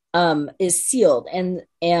sealed and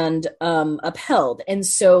upheld. And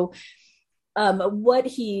so what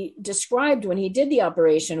he described when he did the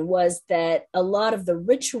operation was that a lot of the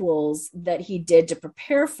rituals that he did to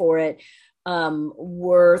prepare for it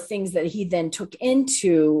were things that he then took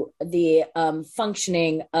into the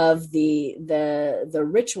functioning of the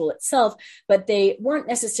ritual itself, but they weren't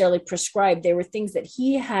necessarily prescribed. They were things that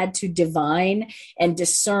he had to divine and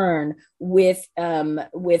discern with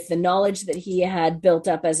the knowledge that he had built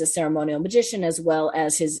up as a ceremonial magician, as well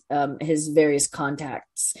as his various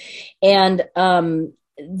contacts. And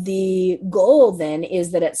the goal then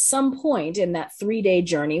is that at some point in that 3-day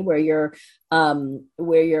journey where you're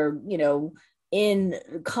you know, in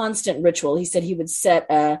constant ritual. He said he would set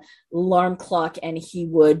a alarm clock and he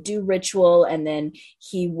would do ritual, and then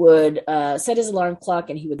he would set his alarm clock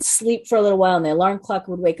and he would sleep for a little while, and the alarm clock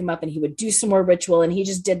would wake him up and he would do some more ritual, and he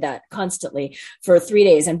just did that constantly for 3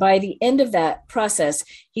 days. And by the end of that process,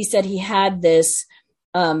 he said he had this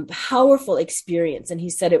powerful experience, and he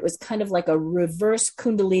said it was kind of like a reverse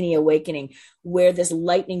Kundalini awakening, where this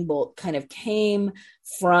lightning bolt kind of came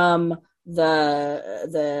from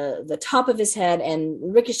the top of his head and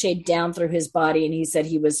ricocheted down through his body, and he said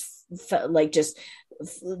he was like just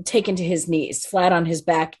taken to his knees, flat on his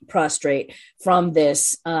back, prostrate from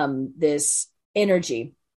this this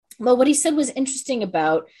energy. Well, what he said was interesting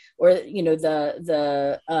about, or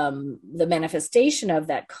the manifestation of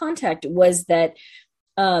that contact was that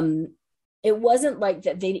it wasn't like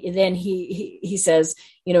that then he says,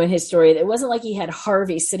 in his story, it wasn't like he had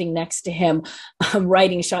Harvey sitting next to him,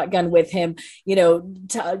 riding shotgun with him,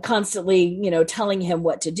 constantly, telling him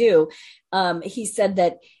what to do. He said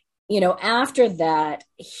that, after that,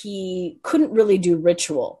 he couldn't really do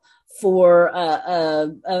ritual for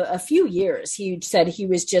a few years. He said he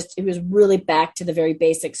was really back to the very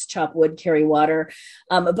basics: chop wood, carry water.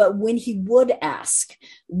 But when he would ask,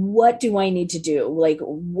 what do I need to do? Like,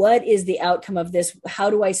 what is the outcome of this? How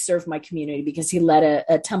do I serve my community? Because he led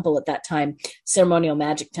a temple at that time, ceremonial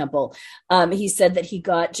magic temple. He said that he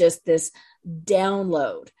got just this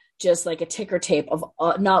download, just like a ticker tape of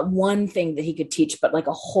not one thing that he could teach, but like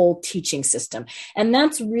a whole teaching system. And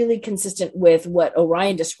that's really consistent with what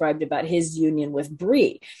Orion described about his union with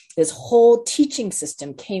Bree. This whole teaching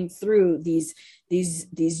system came through these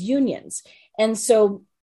unions. And so,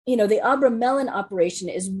 the Abramelin operation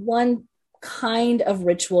is one kind of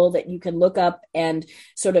ritual that you can look up and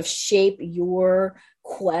sort of shape your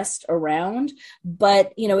quest around,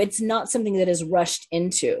 but it's not something that is rushed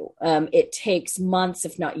into. It takes months,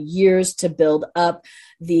 if not years, to build up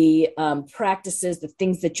the practices, the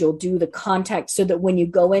things that you'll do, the contact, so that when you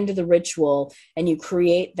go into the ritual and you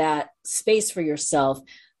create that space for yourself,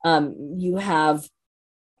 you have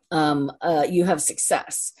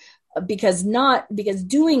success. Because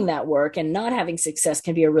doing that work and not having success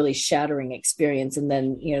can be a really shattering experience, and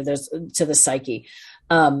then there's to the psyche.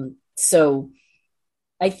 So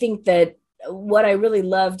I think that what I really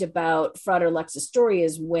loved about Frater Lux's story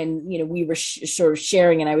is when, we were sort of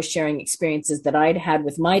sharing, and I was sharing experiences that I'd had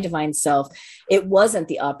with my divine self. It wasn't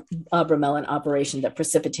the Abramelin operation that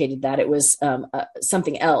precipitated that. It was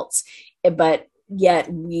something else. But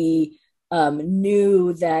yet we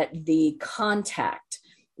knew that the contact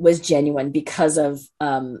was genuine because of,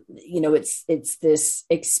 it's this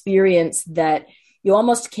experience that you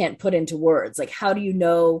almost can't put into words. Like, how do you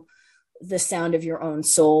know the sound of your own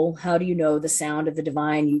soul? How do you know the sound of the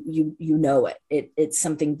divine? You know it. It's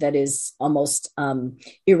something that is almost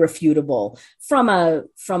irrefutable from a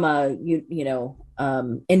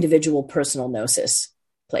individual personal gnosis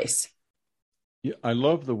place. Yeah, I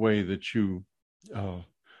love the way that you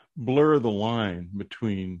blur the line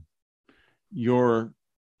between your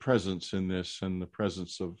presence in this and the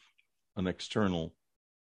presence of an external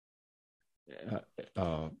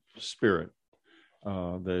spirit.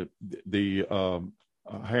 The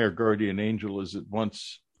higher guardian angel is at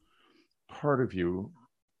once part of you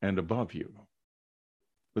and above you.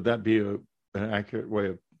 Would that be an accurate way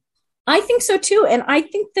of? I think so too. And I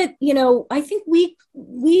think that, I think we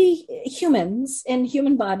humans in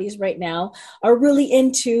human bodies right now are really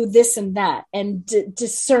into this and that and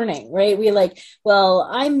discerning, right? We like, well,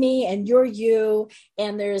 I'm me and you're you.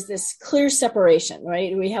 And there's this clear separation,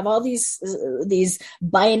 right? We have all these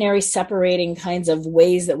binary separating kinds of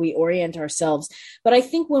ways that we orient ourselves. But I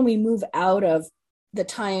think when we move out of the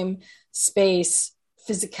time, space,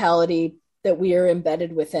 physicality that we are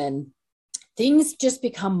embedded within, things just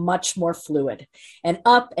become much more fluid, and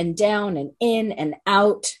up and down and in and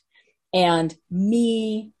out, and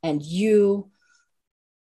me and you.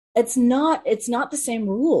 It's not the same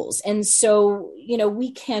rules. And so,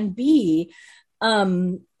 we can be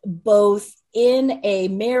both in a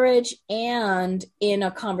marriage and in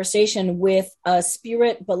a conversation with a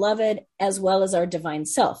spirit beloved as well as our divine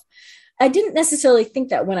self. I didn't necessarily think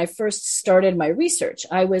that when I first started my research.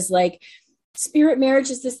 I was like, spirit marriage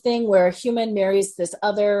is this thing where a human marries this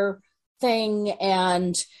other thing,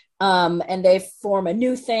 and they form a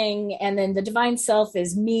new thing, and then the divine self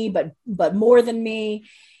is me, but more than me.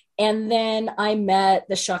 And then I met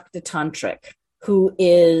the Shakta Tantric, who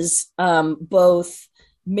is both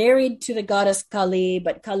married to the goddess Kali,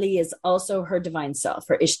 but Kali is also her divine self,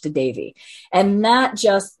 her Ishta Devi. And that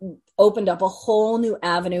just opened up a whole new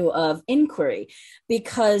avenue of inquiry,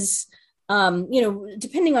 because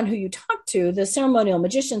depending on who you talk to, the ceremonial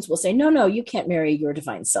magicians will say, no, you can't marry your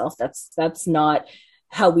divine self. That's not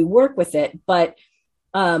how we work with it. But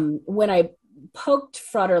when I poked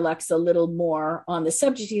Frater Lux a little more on the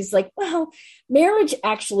subject, he's like, well, marriage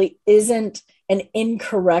actually isn't an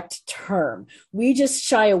incorrect term. We just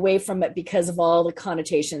shy away from it because of all the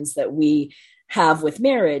connotations that we have with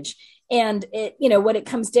marriage. And what it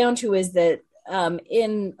comes down to is that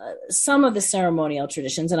in some of the ceremonial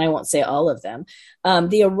traditions, and I won't say all of them,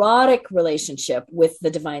 the erotic relationship with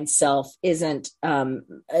the divine self isn't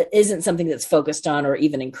something that's focused on or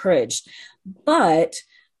even encouraged. But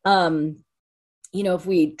if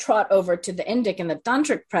we trot over to the Indic and the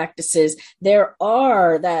tantric practices, there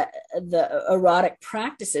are the erotic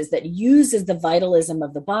practices that uses the vitalism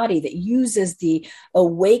of the body, that uses the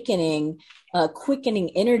awakening, quickening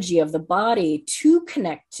energy of the body to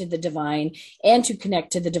connect to the divine and to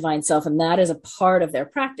connect to the divine self. And that is a part of their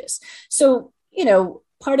practice. So,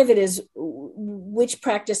 part of it is which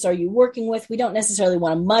practice are you working with? We don't necessarily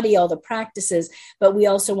want to muddy all the practices, but we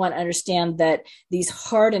also want to understand that these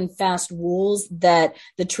hard and fast rules that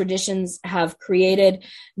the traditions have created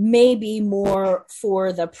may be more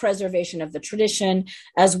for the preservation of the tradition,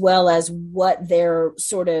 as well as what their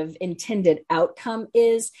sort of intended outcome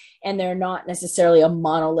is. And they're not necessarily a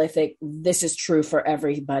monolithic, this is true for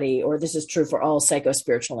everybody, or this is true for all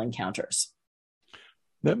psychospiritual encounters.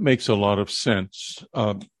 That makes a lot of sense.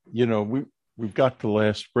 We've got the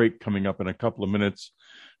last break coming up in a couple of minutes.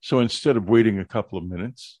 So instead of waiting a couple of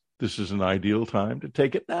minutes, this is an ideal time to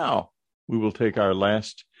take it now. We will take our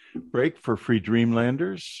last break for Free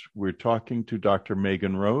Dreamlanders. We're talking to Dr.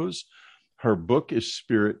 Megan Rose. Her book is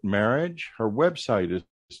Spirit Marriage. Her website is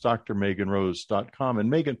drmeganrose.com.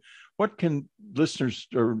 And Megan, what can listeners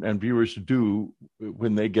and viewers do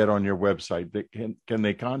when they get on your website? Can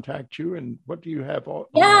they contact you, and what do you have?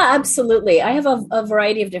 Yeah, absolutely. I have a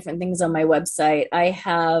variety of different things on my website. I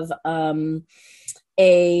have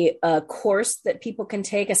a course that people can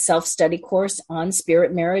take, a self-study course on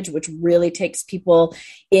spirit marriage, which really takes people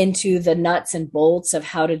into the nuts and bolts of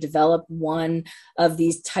how to develop one of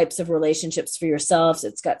these types of relationships for yourselves.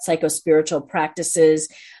 It's got psychospiritual practices,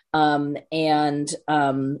 and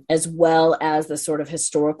as well as the sort of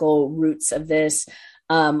historical roots of this.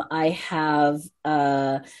 I have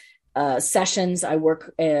sessions. I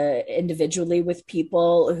work individually with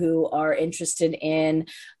people who are interested in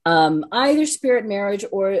either spirit marriage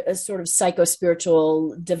or a sort of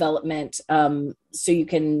psycho-spiritual development. So you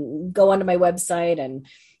can go onto my website and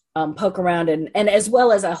poke around, and as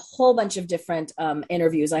well as a whole bunch of different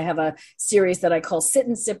interviews. I have a series that I call Sit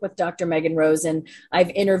and Sip with Dr. Megan Rose, and I've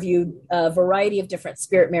interviewed a variety of different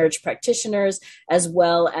spirit marriage practitioners, as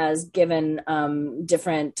well as given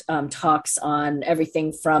different talks on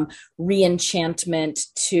everything from re-enchantment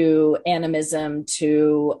to animism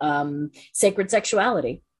to sacred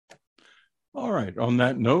sexuality. All right. On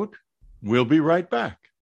that note, we'll be right back.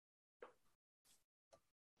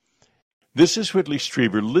 This is Whitley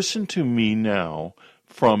Strieber. Listen to me now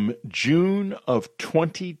from June of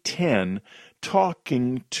 2010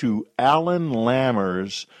 talking to Alan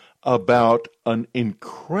Lammers about an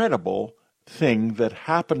incredible thing that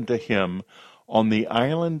happened to him on the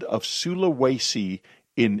island of Sulawesi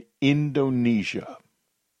in Indonesia.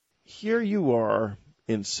 Here you are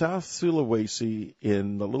in South Sulawesi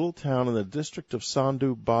in the little town in the district of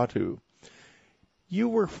Sandu Batu.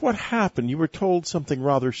 What happened? You were told something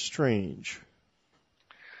rather strange.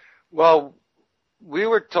 Well, we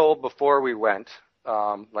were told before we went,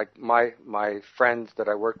 like my friends that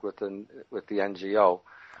I worked with with the NGO,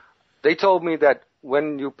 they told me that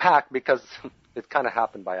when you pack, because it kind of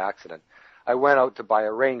happened by accident, I went out to buy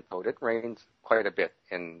a raincoat. It rains quite a bit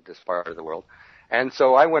in this part of the world. And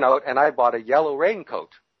so I went out and I bought a yellow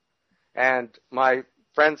raincoat. And my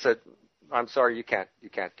friend said, I'm sorry, you can't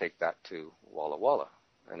take that to Walla Walla.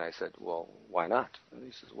 And I said, well, why not? And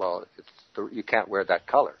he says, well, you can't wear that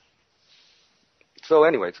color. So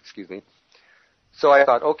anyways, excuse me. So I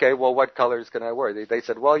thought, okay, well, what colors can I wear? They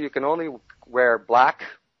said, well, you can only wear black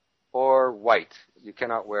or white. You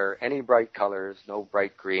cannot wear any bright colors, no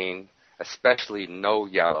bright green, especially no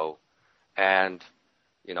yellow. And,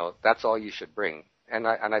 that's all you should bring. And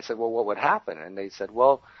I said, well, what would happen? And they said,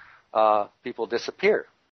 well, people disappear.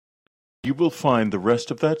 You will find the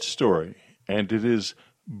rest of that story, and it is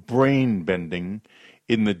brain-bending,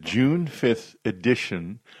 in the June 5th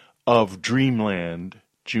edition of Dreamland,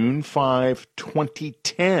 June 5,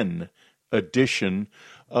 2010 edition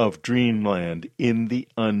of Dreamland in the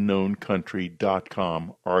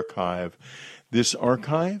unknowncountry.com archive. This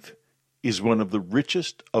archive is one of the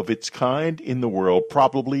richest of its kind in the world,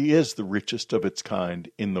 probably is the richest of its kind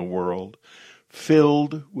in the world,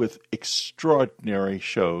 filled with extraordinary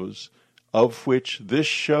shows, of which this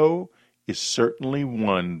show is certainly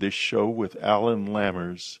one, this show with Alan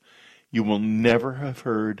Lammers. You will never have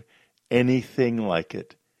heard anything like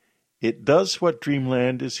it. It does what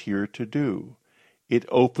Dreamland is here to do. It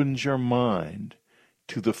opens your mind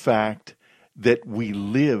to the fact that we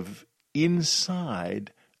live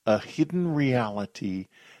inside a hidden reality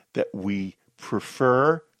that we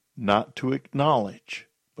prefer not to acknowledge,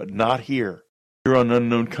 but not here. Here on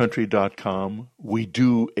UnknownCountry.com, we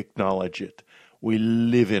do acknowledge it. We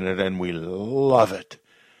live in it and we love it.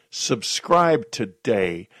 Subscribe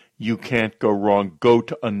today. You can't go wrong. Go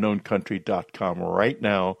to UnknownCountry.com right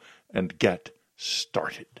now and get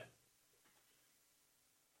started.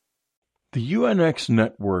 The UNX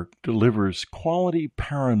Network delivers quality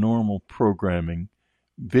paranormal programming,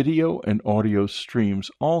 video and audio streams,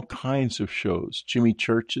 all kinds of shows. Jimmy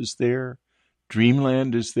Church is there.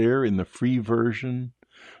 Dreamland is there in the free version.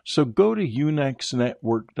 So go to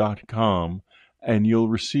unxnetwork.com and you'll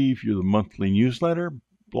receive the monthly newsletter,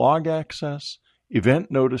 blog access, event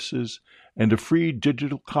notices, and a free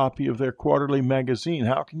digital copy of their quarterly magazine.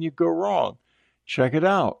 How can you go wrong? Check it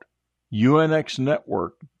out,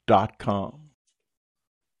 unxnetwork.com.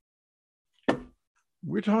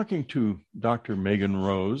 We're talking to Dr. Megan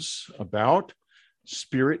Rose about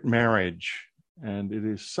spirit marriage, and it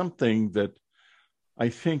is something that I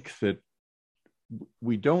think that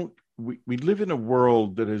we live in a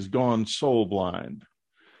world that has gone soul blind,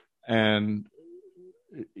 and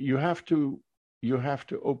you have to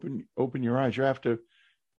open your eyes. You have to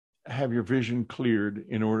have your vision cleared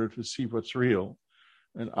in order to see what's real.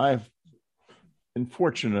 And I've been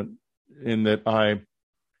fortunate in that I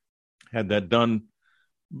had that done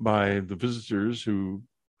by the visitors who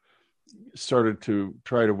started to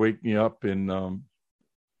try to wake me up in,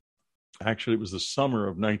 actually it was the summer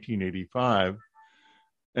of 1985.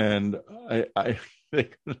 And they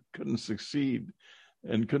couldn't succeed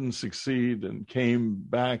and came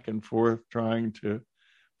back and forth trying to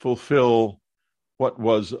fulfill what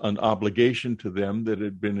was an obligation to them that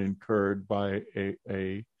had been incurred by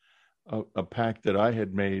a pact that I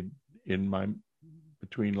had made in my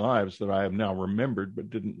between lives that I have now remembered but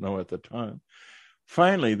didn't know at the time.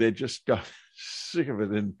 Finally, they just got sick of it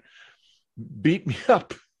and beat me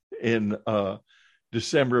up in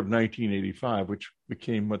December of 1985, which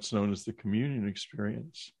became what's known as the communion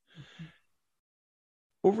experience. Mm-hmm.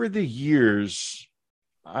 Over the years,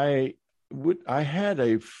 the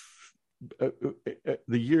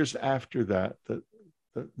years after that, the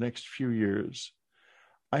next few years,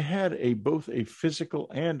 I had both a physical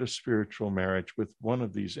and a spiritual marriage with one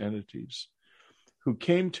of these entities who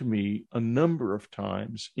came to me a number of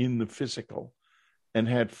times in the physical and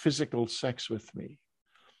had physical sex with me.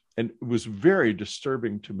 And it was very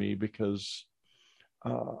disturbing to me because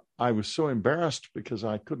I was so embarrassed because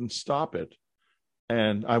I couldn't stop it.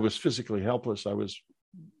 And I was physically helpless. I was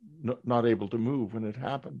not able to move when it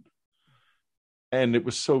happened. And it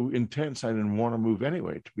was so intense, I didn't want to move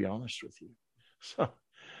anyway, to be honest with you. So,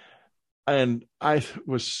 and I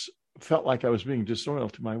felt like I was being disloyal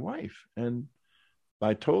to my wife. And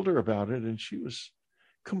I told her about it, and she was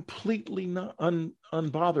completely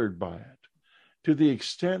unbothered by it, to the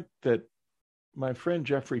extent that my friend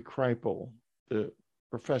Jeffrey Kripal, the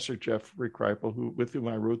Professor Jeffrey Kripal, with whom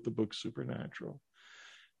I wrote the book Supernatural,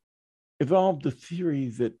 evolved the theory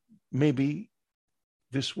that maybe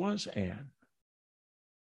this was Anne.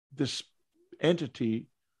 This entity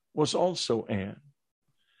was also Anne.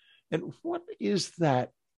 And what is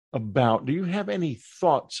that about? Do you have any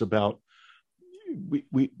thoughts about?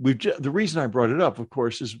 The reason I brought it up, of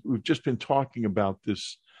course, is we've just been talking about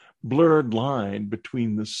this blurred line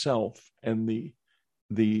between the self and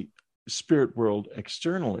the spirit world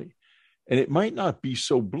externally. And it might not be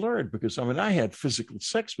so blurred because, I had physical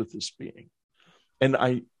sex with this being. And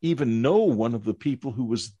I even know one of the people who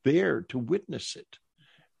was there to witness it.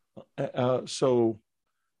 So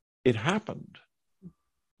it happened.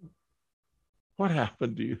 What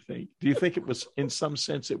happened, do you think? Do you think it was, in some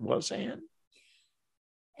sense, it was Anne?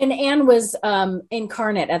 And Anne was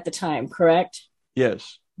incarnate at the time, correct?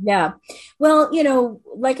 Yes. Yeah. Well,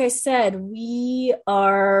 like I said,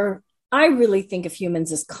 I really think of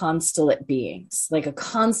humans as constellate beings, like a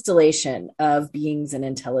constellation of beings and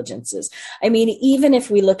intelligences. Even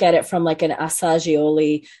if we look at it from like an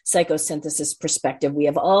Assagioli psychosynthesis perspective, we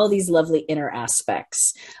have all these lovely inner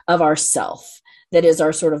aspects of ourself that is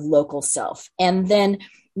our sort of local self. And then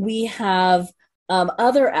we have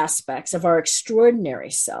other aspects of our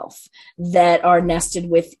extraordinary self that are nested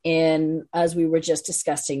within, as we were just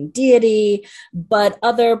discussing, deity, but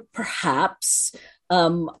other perhaps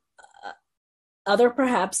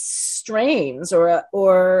strains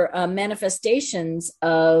or manifestations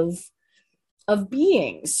of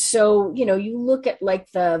beings. So, you look at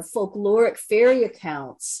like the folkloric fairy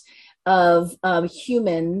accounts of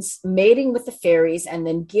humans mating with the fairies and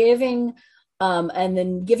then giving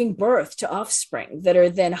birth to offspring that are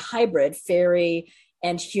then hybrid fairy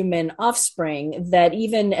and human offspring, that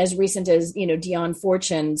even as recent as, Dion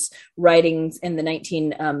Fortune's writings in the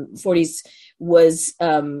 1940s was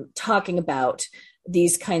talking about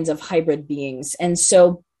these kinds of hybrid beings. And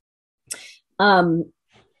so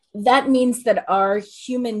that means that our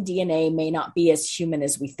human DNA may not be as human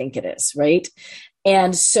as we think it is, right?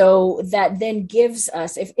 And so that then gives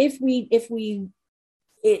us, if we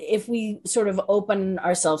sort of open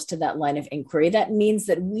ourselves to that line of inquiry, that means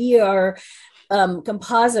that we are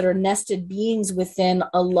composite or nested beings within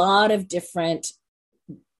a lot of different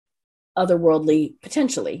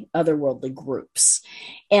potentially otherworldly groups.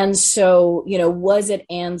 And so, was it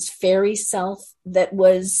Anne's fairy self that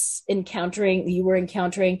you were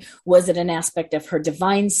encountering? Was it an aspect of her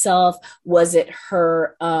divine self? Was it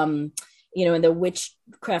her, in the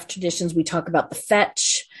witchcraft traditions, we talk about the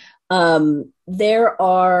fetch. There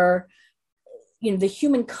are, the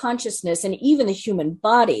human consciousness and even the human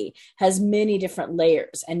body has many different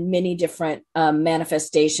layers and many different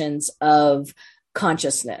manifestations of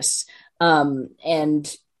consciousness.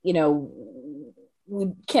 We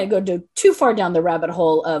can't go too far down the rabbit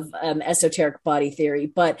hole of esoteric body theory,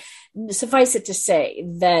 but suffice it to say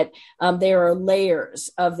that there are layers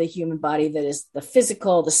of the human body that is the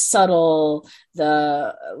physical, the subtle,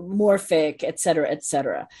 the morphic, et cetera, et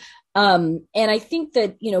cetera. And I think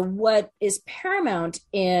that, what is paramount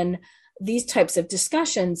in these types of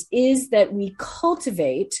discussions is that we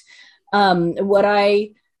cultivate what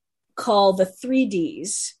I call the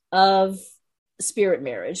 3Ds of spirit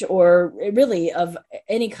marriage, or really of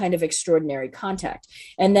any kind of extraordinary contact.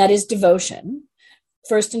 And that is devotion.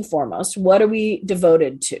 First and foremost, what are we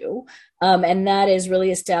devoted to? And that is really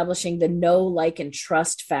establishing the know, like, and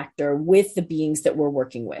trust factor with the beings that we're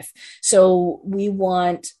working with. So we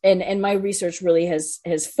want, and my research really has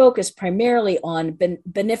focused primarily on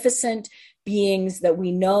beneficent beings that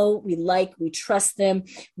we know, we like, we trust them,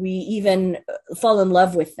 we even fall in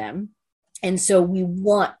love with them. And so we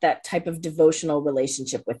want that type of devotional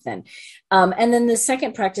relationship with them. And then the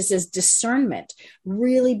second practice is discernment,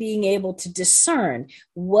 really being able to discern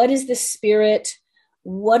what is the spirit,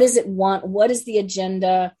 what does it want, what is the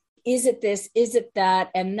agenda, is it this, is it that?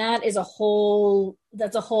 And that's a whole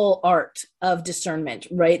art of discernment,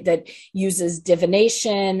 right? That uses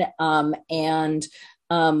divination and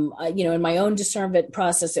in my own discernment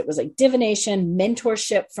process, it was like divination,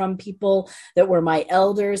 mentorship from people that were my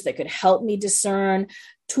elders that could help me discern,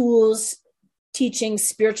 tools, teaching,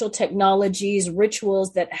 spiritual technologies,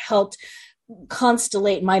 rituals that helped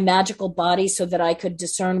constellate my magical body so that I could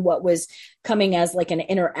discern what was coming as like an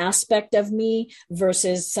inner aspect of me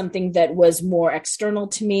versus something that was more external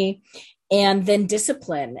to me. And then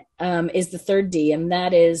discipline is the third D, and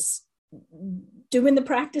that is doing the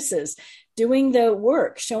practices, doing the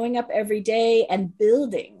work, showing up every day and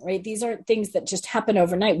building, right? These aren't things that just happen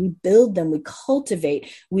overnight. We build them, we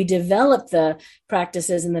cultivate, we develop the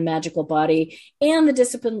practices in the magical body and the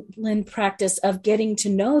disciplined practice of getting to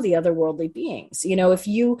know the otherworldly beings. If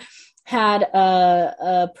you had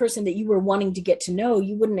a person that you were wanting to get to know,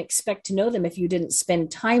 you wouldn't expect to know them if you didn't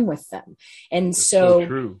spend time with them. And so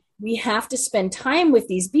true. We have to spend time with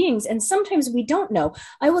these beings. And sometimes we don't know.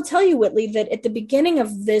 I will tell you, Whitley, that at the beginning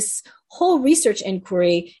of this whole research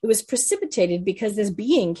inquiry, it was precipitated because this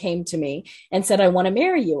being came to me and said, I want to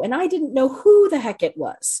marry you. And I didn't know who the heck it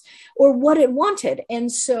was or what it wanted.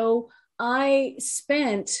 And so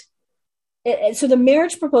so the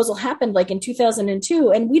marriage proposal happened like in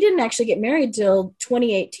 2002, and we didn't actually get married till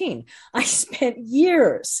 2018. I spent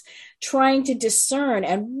years trying to discern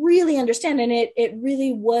and really understand. And it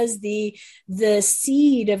really was the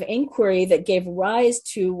seed of inquiry that gave rise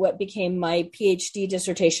to what became my PhD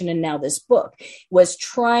dissertation and now this book, was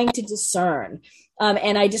trying to discern.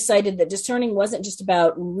 And I decided that discerning wasn't just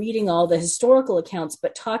about reading all the historical accounts,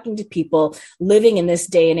 but talking to people living in this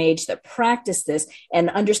day and age that practice this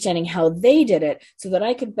and understanding how they did it so that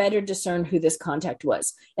I could better discern who this contact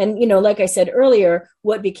was. And, like I said earlier,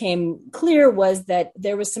 what became clear was that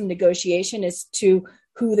there was some negotiation as to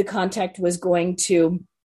who the contact was going to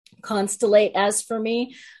constellate as for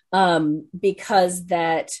me, because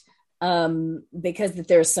that because that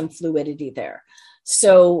there's some fluidity there.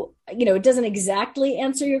 So, it doesn't exactly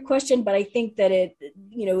answer your question, but I think that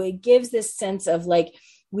it gives this sense of like,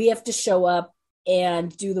 we have to show up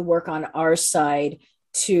and do the work on our side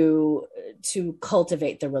to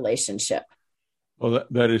cultivate the relationship. Well,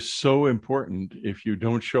 that is so important. If you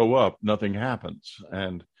don't show up, nothing happens.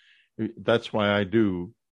 And that's why I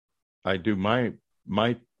do my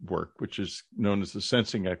work, which is known as the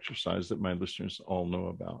sensing exercise that my listeners all know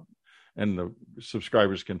about. And the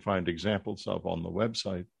subscribers can find examples of on the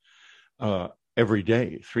website every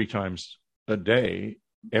day, 3 times a day,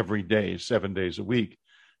 every day, 7 days a week,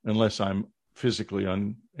 unless I'm physically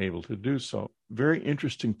unable to do so. Very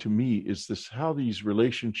interesting to me is this, how these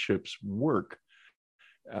relationships work.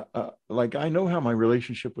 Like, I know how my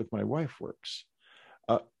relationship with my wife works.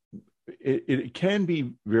 It can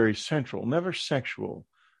be very sensual, never sexual,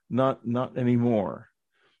 not anymore,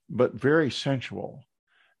 but very sensual.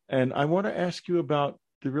 And I want to ask you about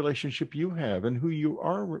the relationship you have and who you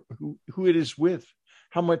are, who it is with.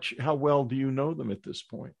 How well do you know them at this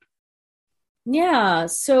point? Yeah.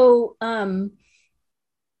 So,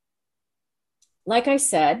 like I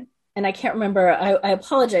said, and I can't remember, I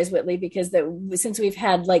apologize, Whitley, because since we've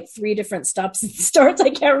had like 3 different stops and starts, I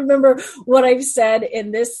can't remember what I've said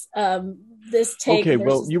in this take. Okay.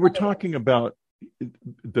 Well, you were talking about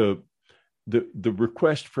the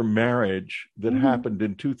request for marriage that happened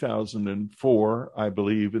in 2004, I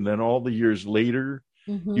believe. And then all the years later,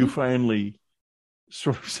 you finally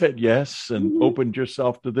sort of said yes and opened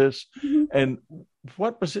yourself to this. And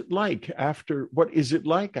what was it like what is it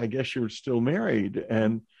like? I guess you're still married.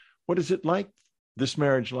 And what is it like, this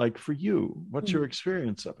marriage like for you? What's your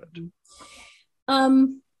experience of it?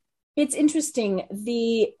 It's interesting.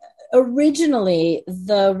 Originally,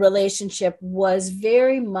 the relationship was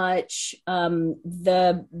very much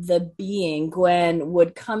the being, Gwen,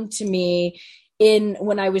 would come to me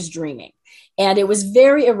when I was dreaming, and it was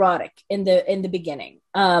very erotic in the beginning.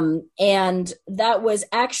 And that was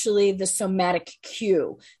actually the somatic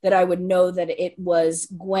cue that I would know that it was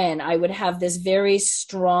Gwen. I would have this very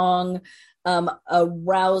strong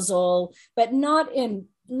arousal, but not in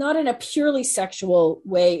a purely sexual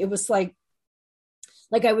way. It was like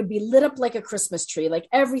I would be lit up like a Christmas tree, like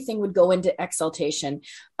everything would go into exaltation.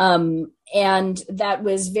 And that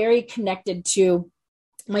was very connected to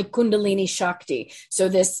my Kundalini Shakti. So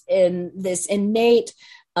this innate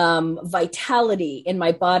vitality in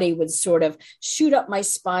my body would sort of shoot up my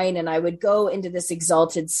spine, and I would go into this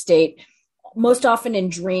exalted state, most often in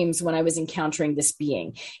dreams when I was encountering this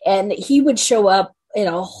being. And he would show up in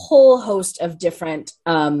a whole host of different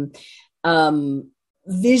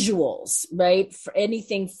visuals, right? For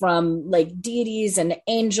anything from like deities and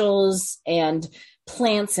angels and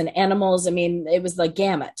plants and animals. I mean, it was like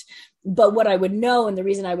gamut. But what I would know, and the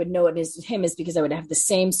reason I would know it is him, is because I would have the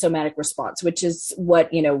same somatic response, which is what,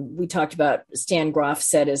 we talked about, Stan Grof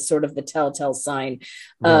said is sort of the telltale sign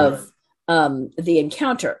of the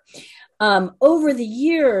encounter. Over the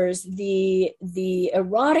years, the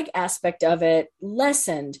erotic aspect of it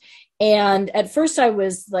lessened. And at first I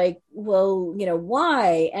was like, well,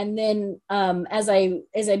 why? And then as I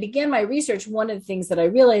began my research, one of the things that I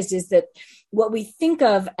realized is that what we think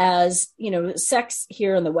of as, sex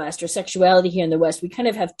here in the West, or sexuality here in the West, we kind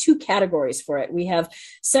of have 2 categories for it. We have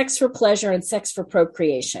sex for pleasure and sex for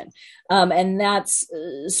procreation. And that's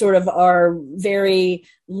sort of our very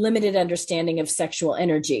limited understanding of sexual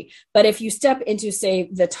energy. But if you step into, say,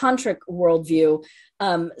 the tantric worldview,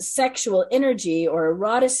 sexual energy or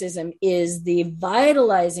eroticism is the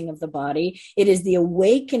vitalizing of the body. It is the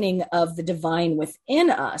awakening of the divine within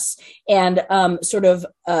us, and sort of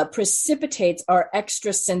precipitates our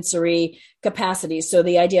extrasensory capacities. So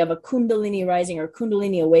the idea of a Kundalini rising or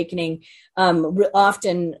Kundalini awakening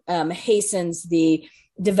often hastens the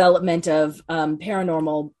development of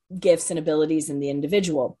paranormal gifts and abilities in the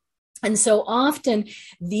individual. And so often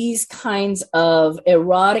these kinds of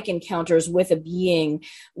erotic encounters with a being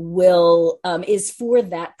is for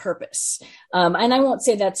that purpose. And I won't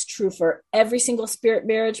say that's true for every single spirit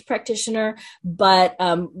marriage practitioner, but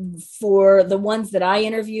for the ones that I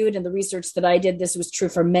interviewed and the research that I did, this was true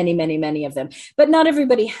for many, many, many of them. But not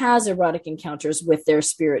everybody has erotic encounters with their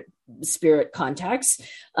spirit contacts.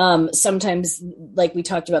 Sometimes, like we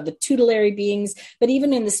talked about, the tutelary beings, but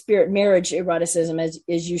even in the spirit marriage, eroticism, as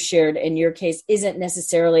you shared in your case, isn't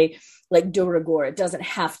necessarily like de rigueur. It doesn't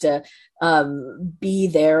have to be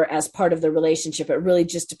there as part of the relationship. It really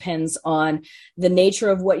just depends on the nature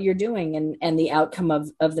of what you're doing and the outcome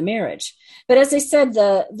of the marriage. But as I said,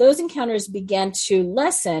 those encounters began to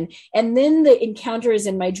lessen, and then the encounters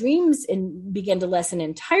in my dreams began to lessen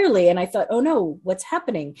entirely. And I thought, oh no, what's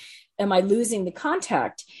happening? Am I losing the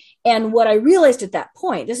contact? And what I realized at that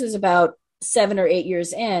point, this was about 7 or 8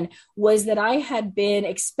 years in, was that I had been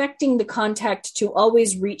expecting the contact to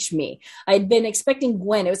always reach me. I had been expecting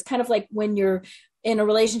Gwen. It was kind of like when you're in a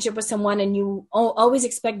relationship with someone and you always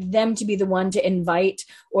expect them to be the one to invite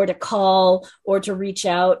or to call or to reach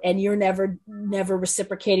out, and you're never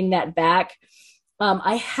reciprocating that back.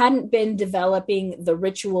 I hadn't been developing the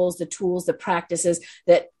rituals, the tools, the practices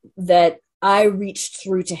that I reached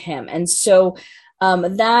through to him. And so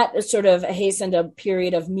that sort of hastened a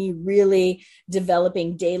period of me really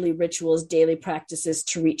developing daily rituals, daily practices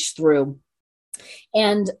to reach through.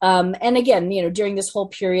 And again, during this whole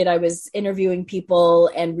period, I was interviewing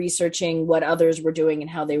people and researching what others were doing and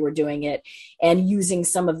how they were doing it, and using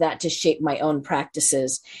some of that to shape my own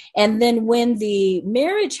practices. And then when the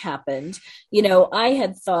marriage happened, I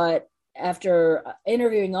had thought, after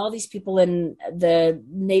interviewing all these people and the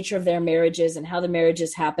nature of their marriages and how the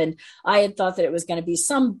marriages happened, I had thought that it was going to be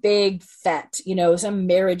some big fete, some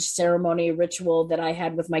marriage ceremony ritual that I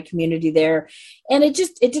had with my community there. And it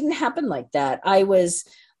didn't happen like that. I was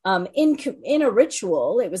in a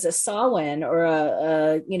ritual. It was a Samhain or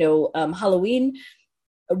a Halloween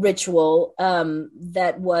ritual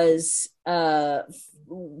that was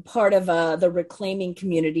part of the reclaiming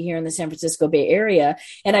community here in the San Francisco Bay Area.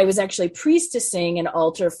 And I was actually priestessing an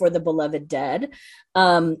altar for the beloved dead.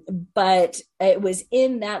 But it was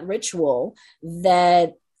in that ritual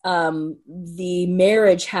that the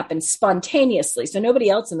marriage happened spontaneously. So nobody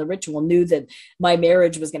else in the ritual knew that my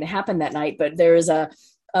marriage was going to happen that night, but there is a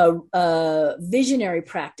visionary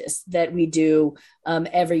practice that we do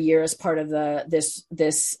every year as part of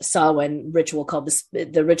this Samhain ritual called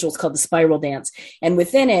the ritual's called the spiral dance. And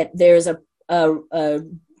within it, there's a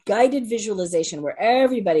guided visualization where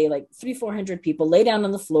everybody, like 300-400 people, lay down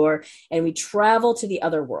on the floor, and we travel to the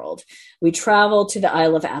other world. We travel to the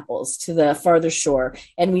Isle of Apples, to the farther shore,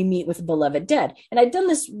 and we meet with the beloved dead. And I'd done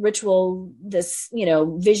this ritual, this,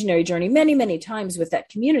 visionary journey many, many times with that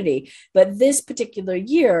community. But this particular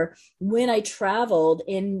year, when I traveled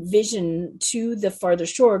in vision to the farther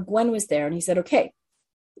shore, Gwen was there, and he said, okay,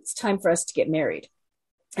 it's time for us to get married.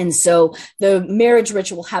 And so the marriage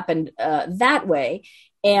ritual happened that way.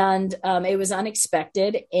 And it was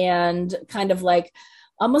unexpected and kind of like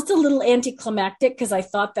almost a little anticlimactic, because I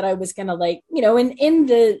thought that I was going to in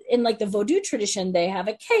the Vodou tradition, they have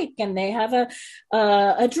a cake and they have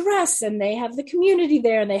a dress and they have the community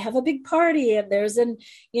there and they have a big party and there's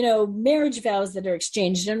marriage vows that are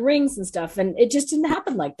exchanged and rings and stuff. And it just didn't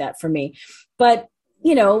happen like that for me. But,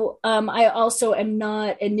 I also am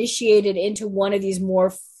not initiated into one of these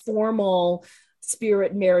more formal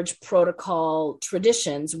spirit marriage protocol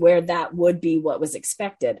traditions where that would be what was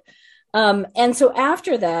expected. And so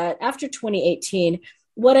after that, after 2018,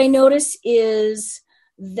 what I notice is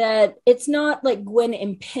that it's not like Gwen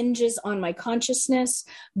impinges on my consciousness,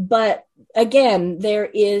 but again, there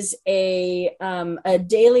is a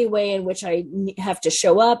daily way in which I have to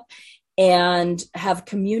show up and have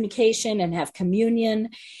communication and have communion.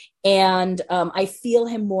 And I feel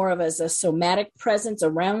him more of as a somatic presence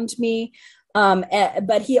around me.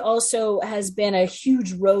 But he also has been a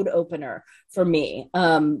huge road opener for me,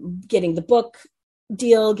 getting the book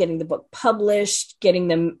deal, getting the book published, getting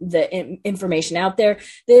them the information out there.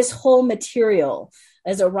 This whole material,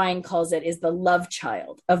 as Orion calls it, is the love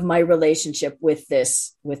child of my relationship with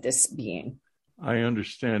this being. I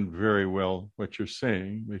understand very well what you're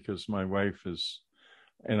saying, because my wife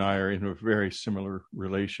and I are in a very similar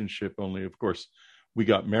relationship, only of course we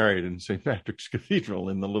got married in St. Patrick's Cathedral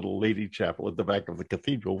in the little lady chapel at the back of the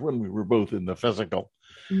cathedral when we were both in the physical.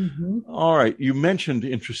 Mm-hmm. All right. You mentioned,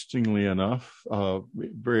 interestingly enough,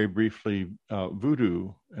 very briefly,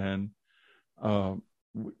 voodoo. And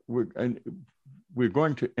we're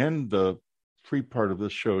going to end the free part of the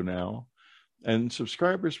show now. And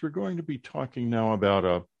subscribers, we're going to be talking now about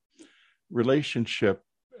a relationship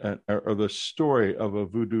or the story of a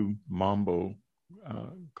voodoo mambo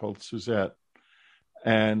called Suzette.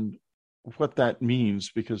 And what that means,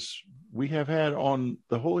 because we have had on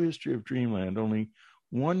the whole history of Dreamland only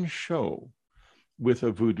one show with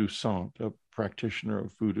a voodoo saint, a practitioner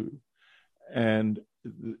of voodoo. And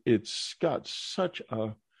it's got such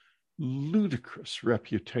a ludicrous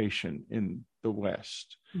reputation in the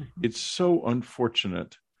West. Mm-hmm. It's so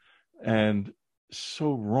unfortunate and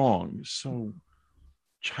so wrong, so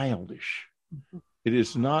childish. It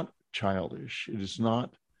is not childish. It is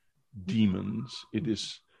not demons. It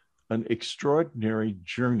is an extraordinary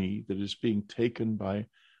journey that is being taken by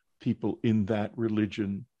people in that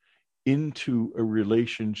religion into a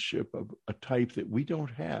relationship of a type that we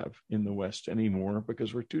don't have in the West anymore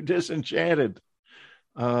because we're too disenchanted.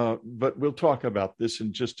 But we'll talk about this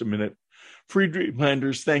in just a minute. Free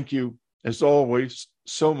Dreamlanders, thank you, as always,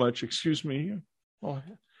 so much. Excuse me while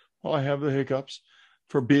I have the hiccups,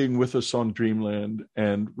 for being with us on Dreamland.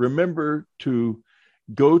 And remember to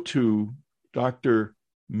go to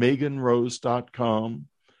drmeganrose.com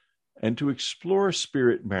and to explore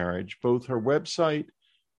spirit marriage, both her website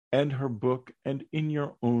and her book, and in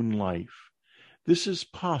your own life. This is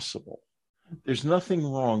possible. There's nothing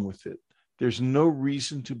wrong with it. There's no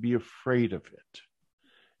reason to be afraid of it.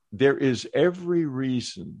 There is every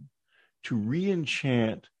reason to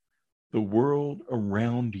re-enchant the world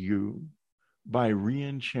around you by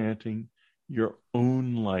re-enchanting your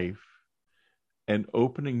own life and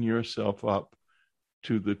opening yourself up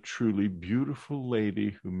to the truly beautiful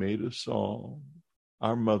lady who made us all,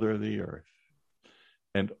 our Mother the Earth,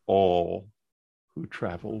 and all who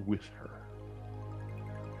travel with her.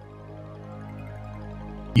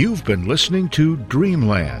 You've been listening to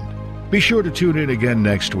Dreamland. Be sure to tune in again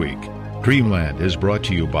next week. Dreamland is brought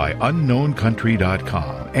to you by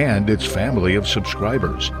UnknownCountry.com and its family of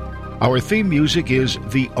subscribers. Our theme music is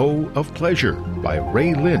The O of Pleasure by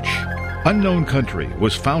Ray Lynch. Unknown Country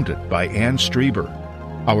was founded by Ann Strieber.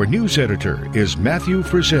 Our news editor is Matthew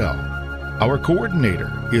Frizzell. Our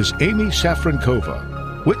coordinator is Amy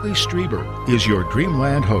Safrankova. Whitley Strieber is your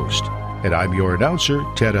Dreamland host, and I'm your announcer,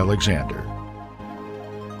 Ted Alexander.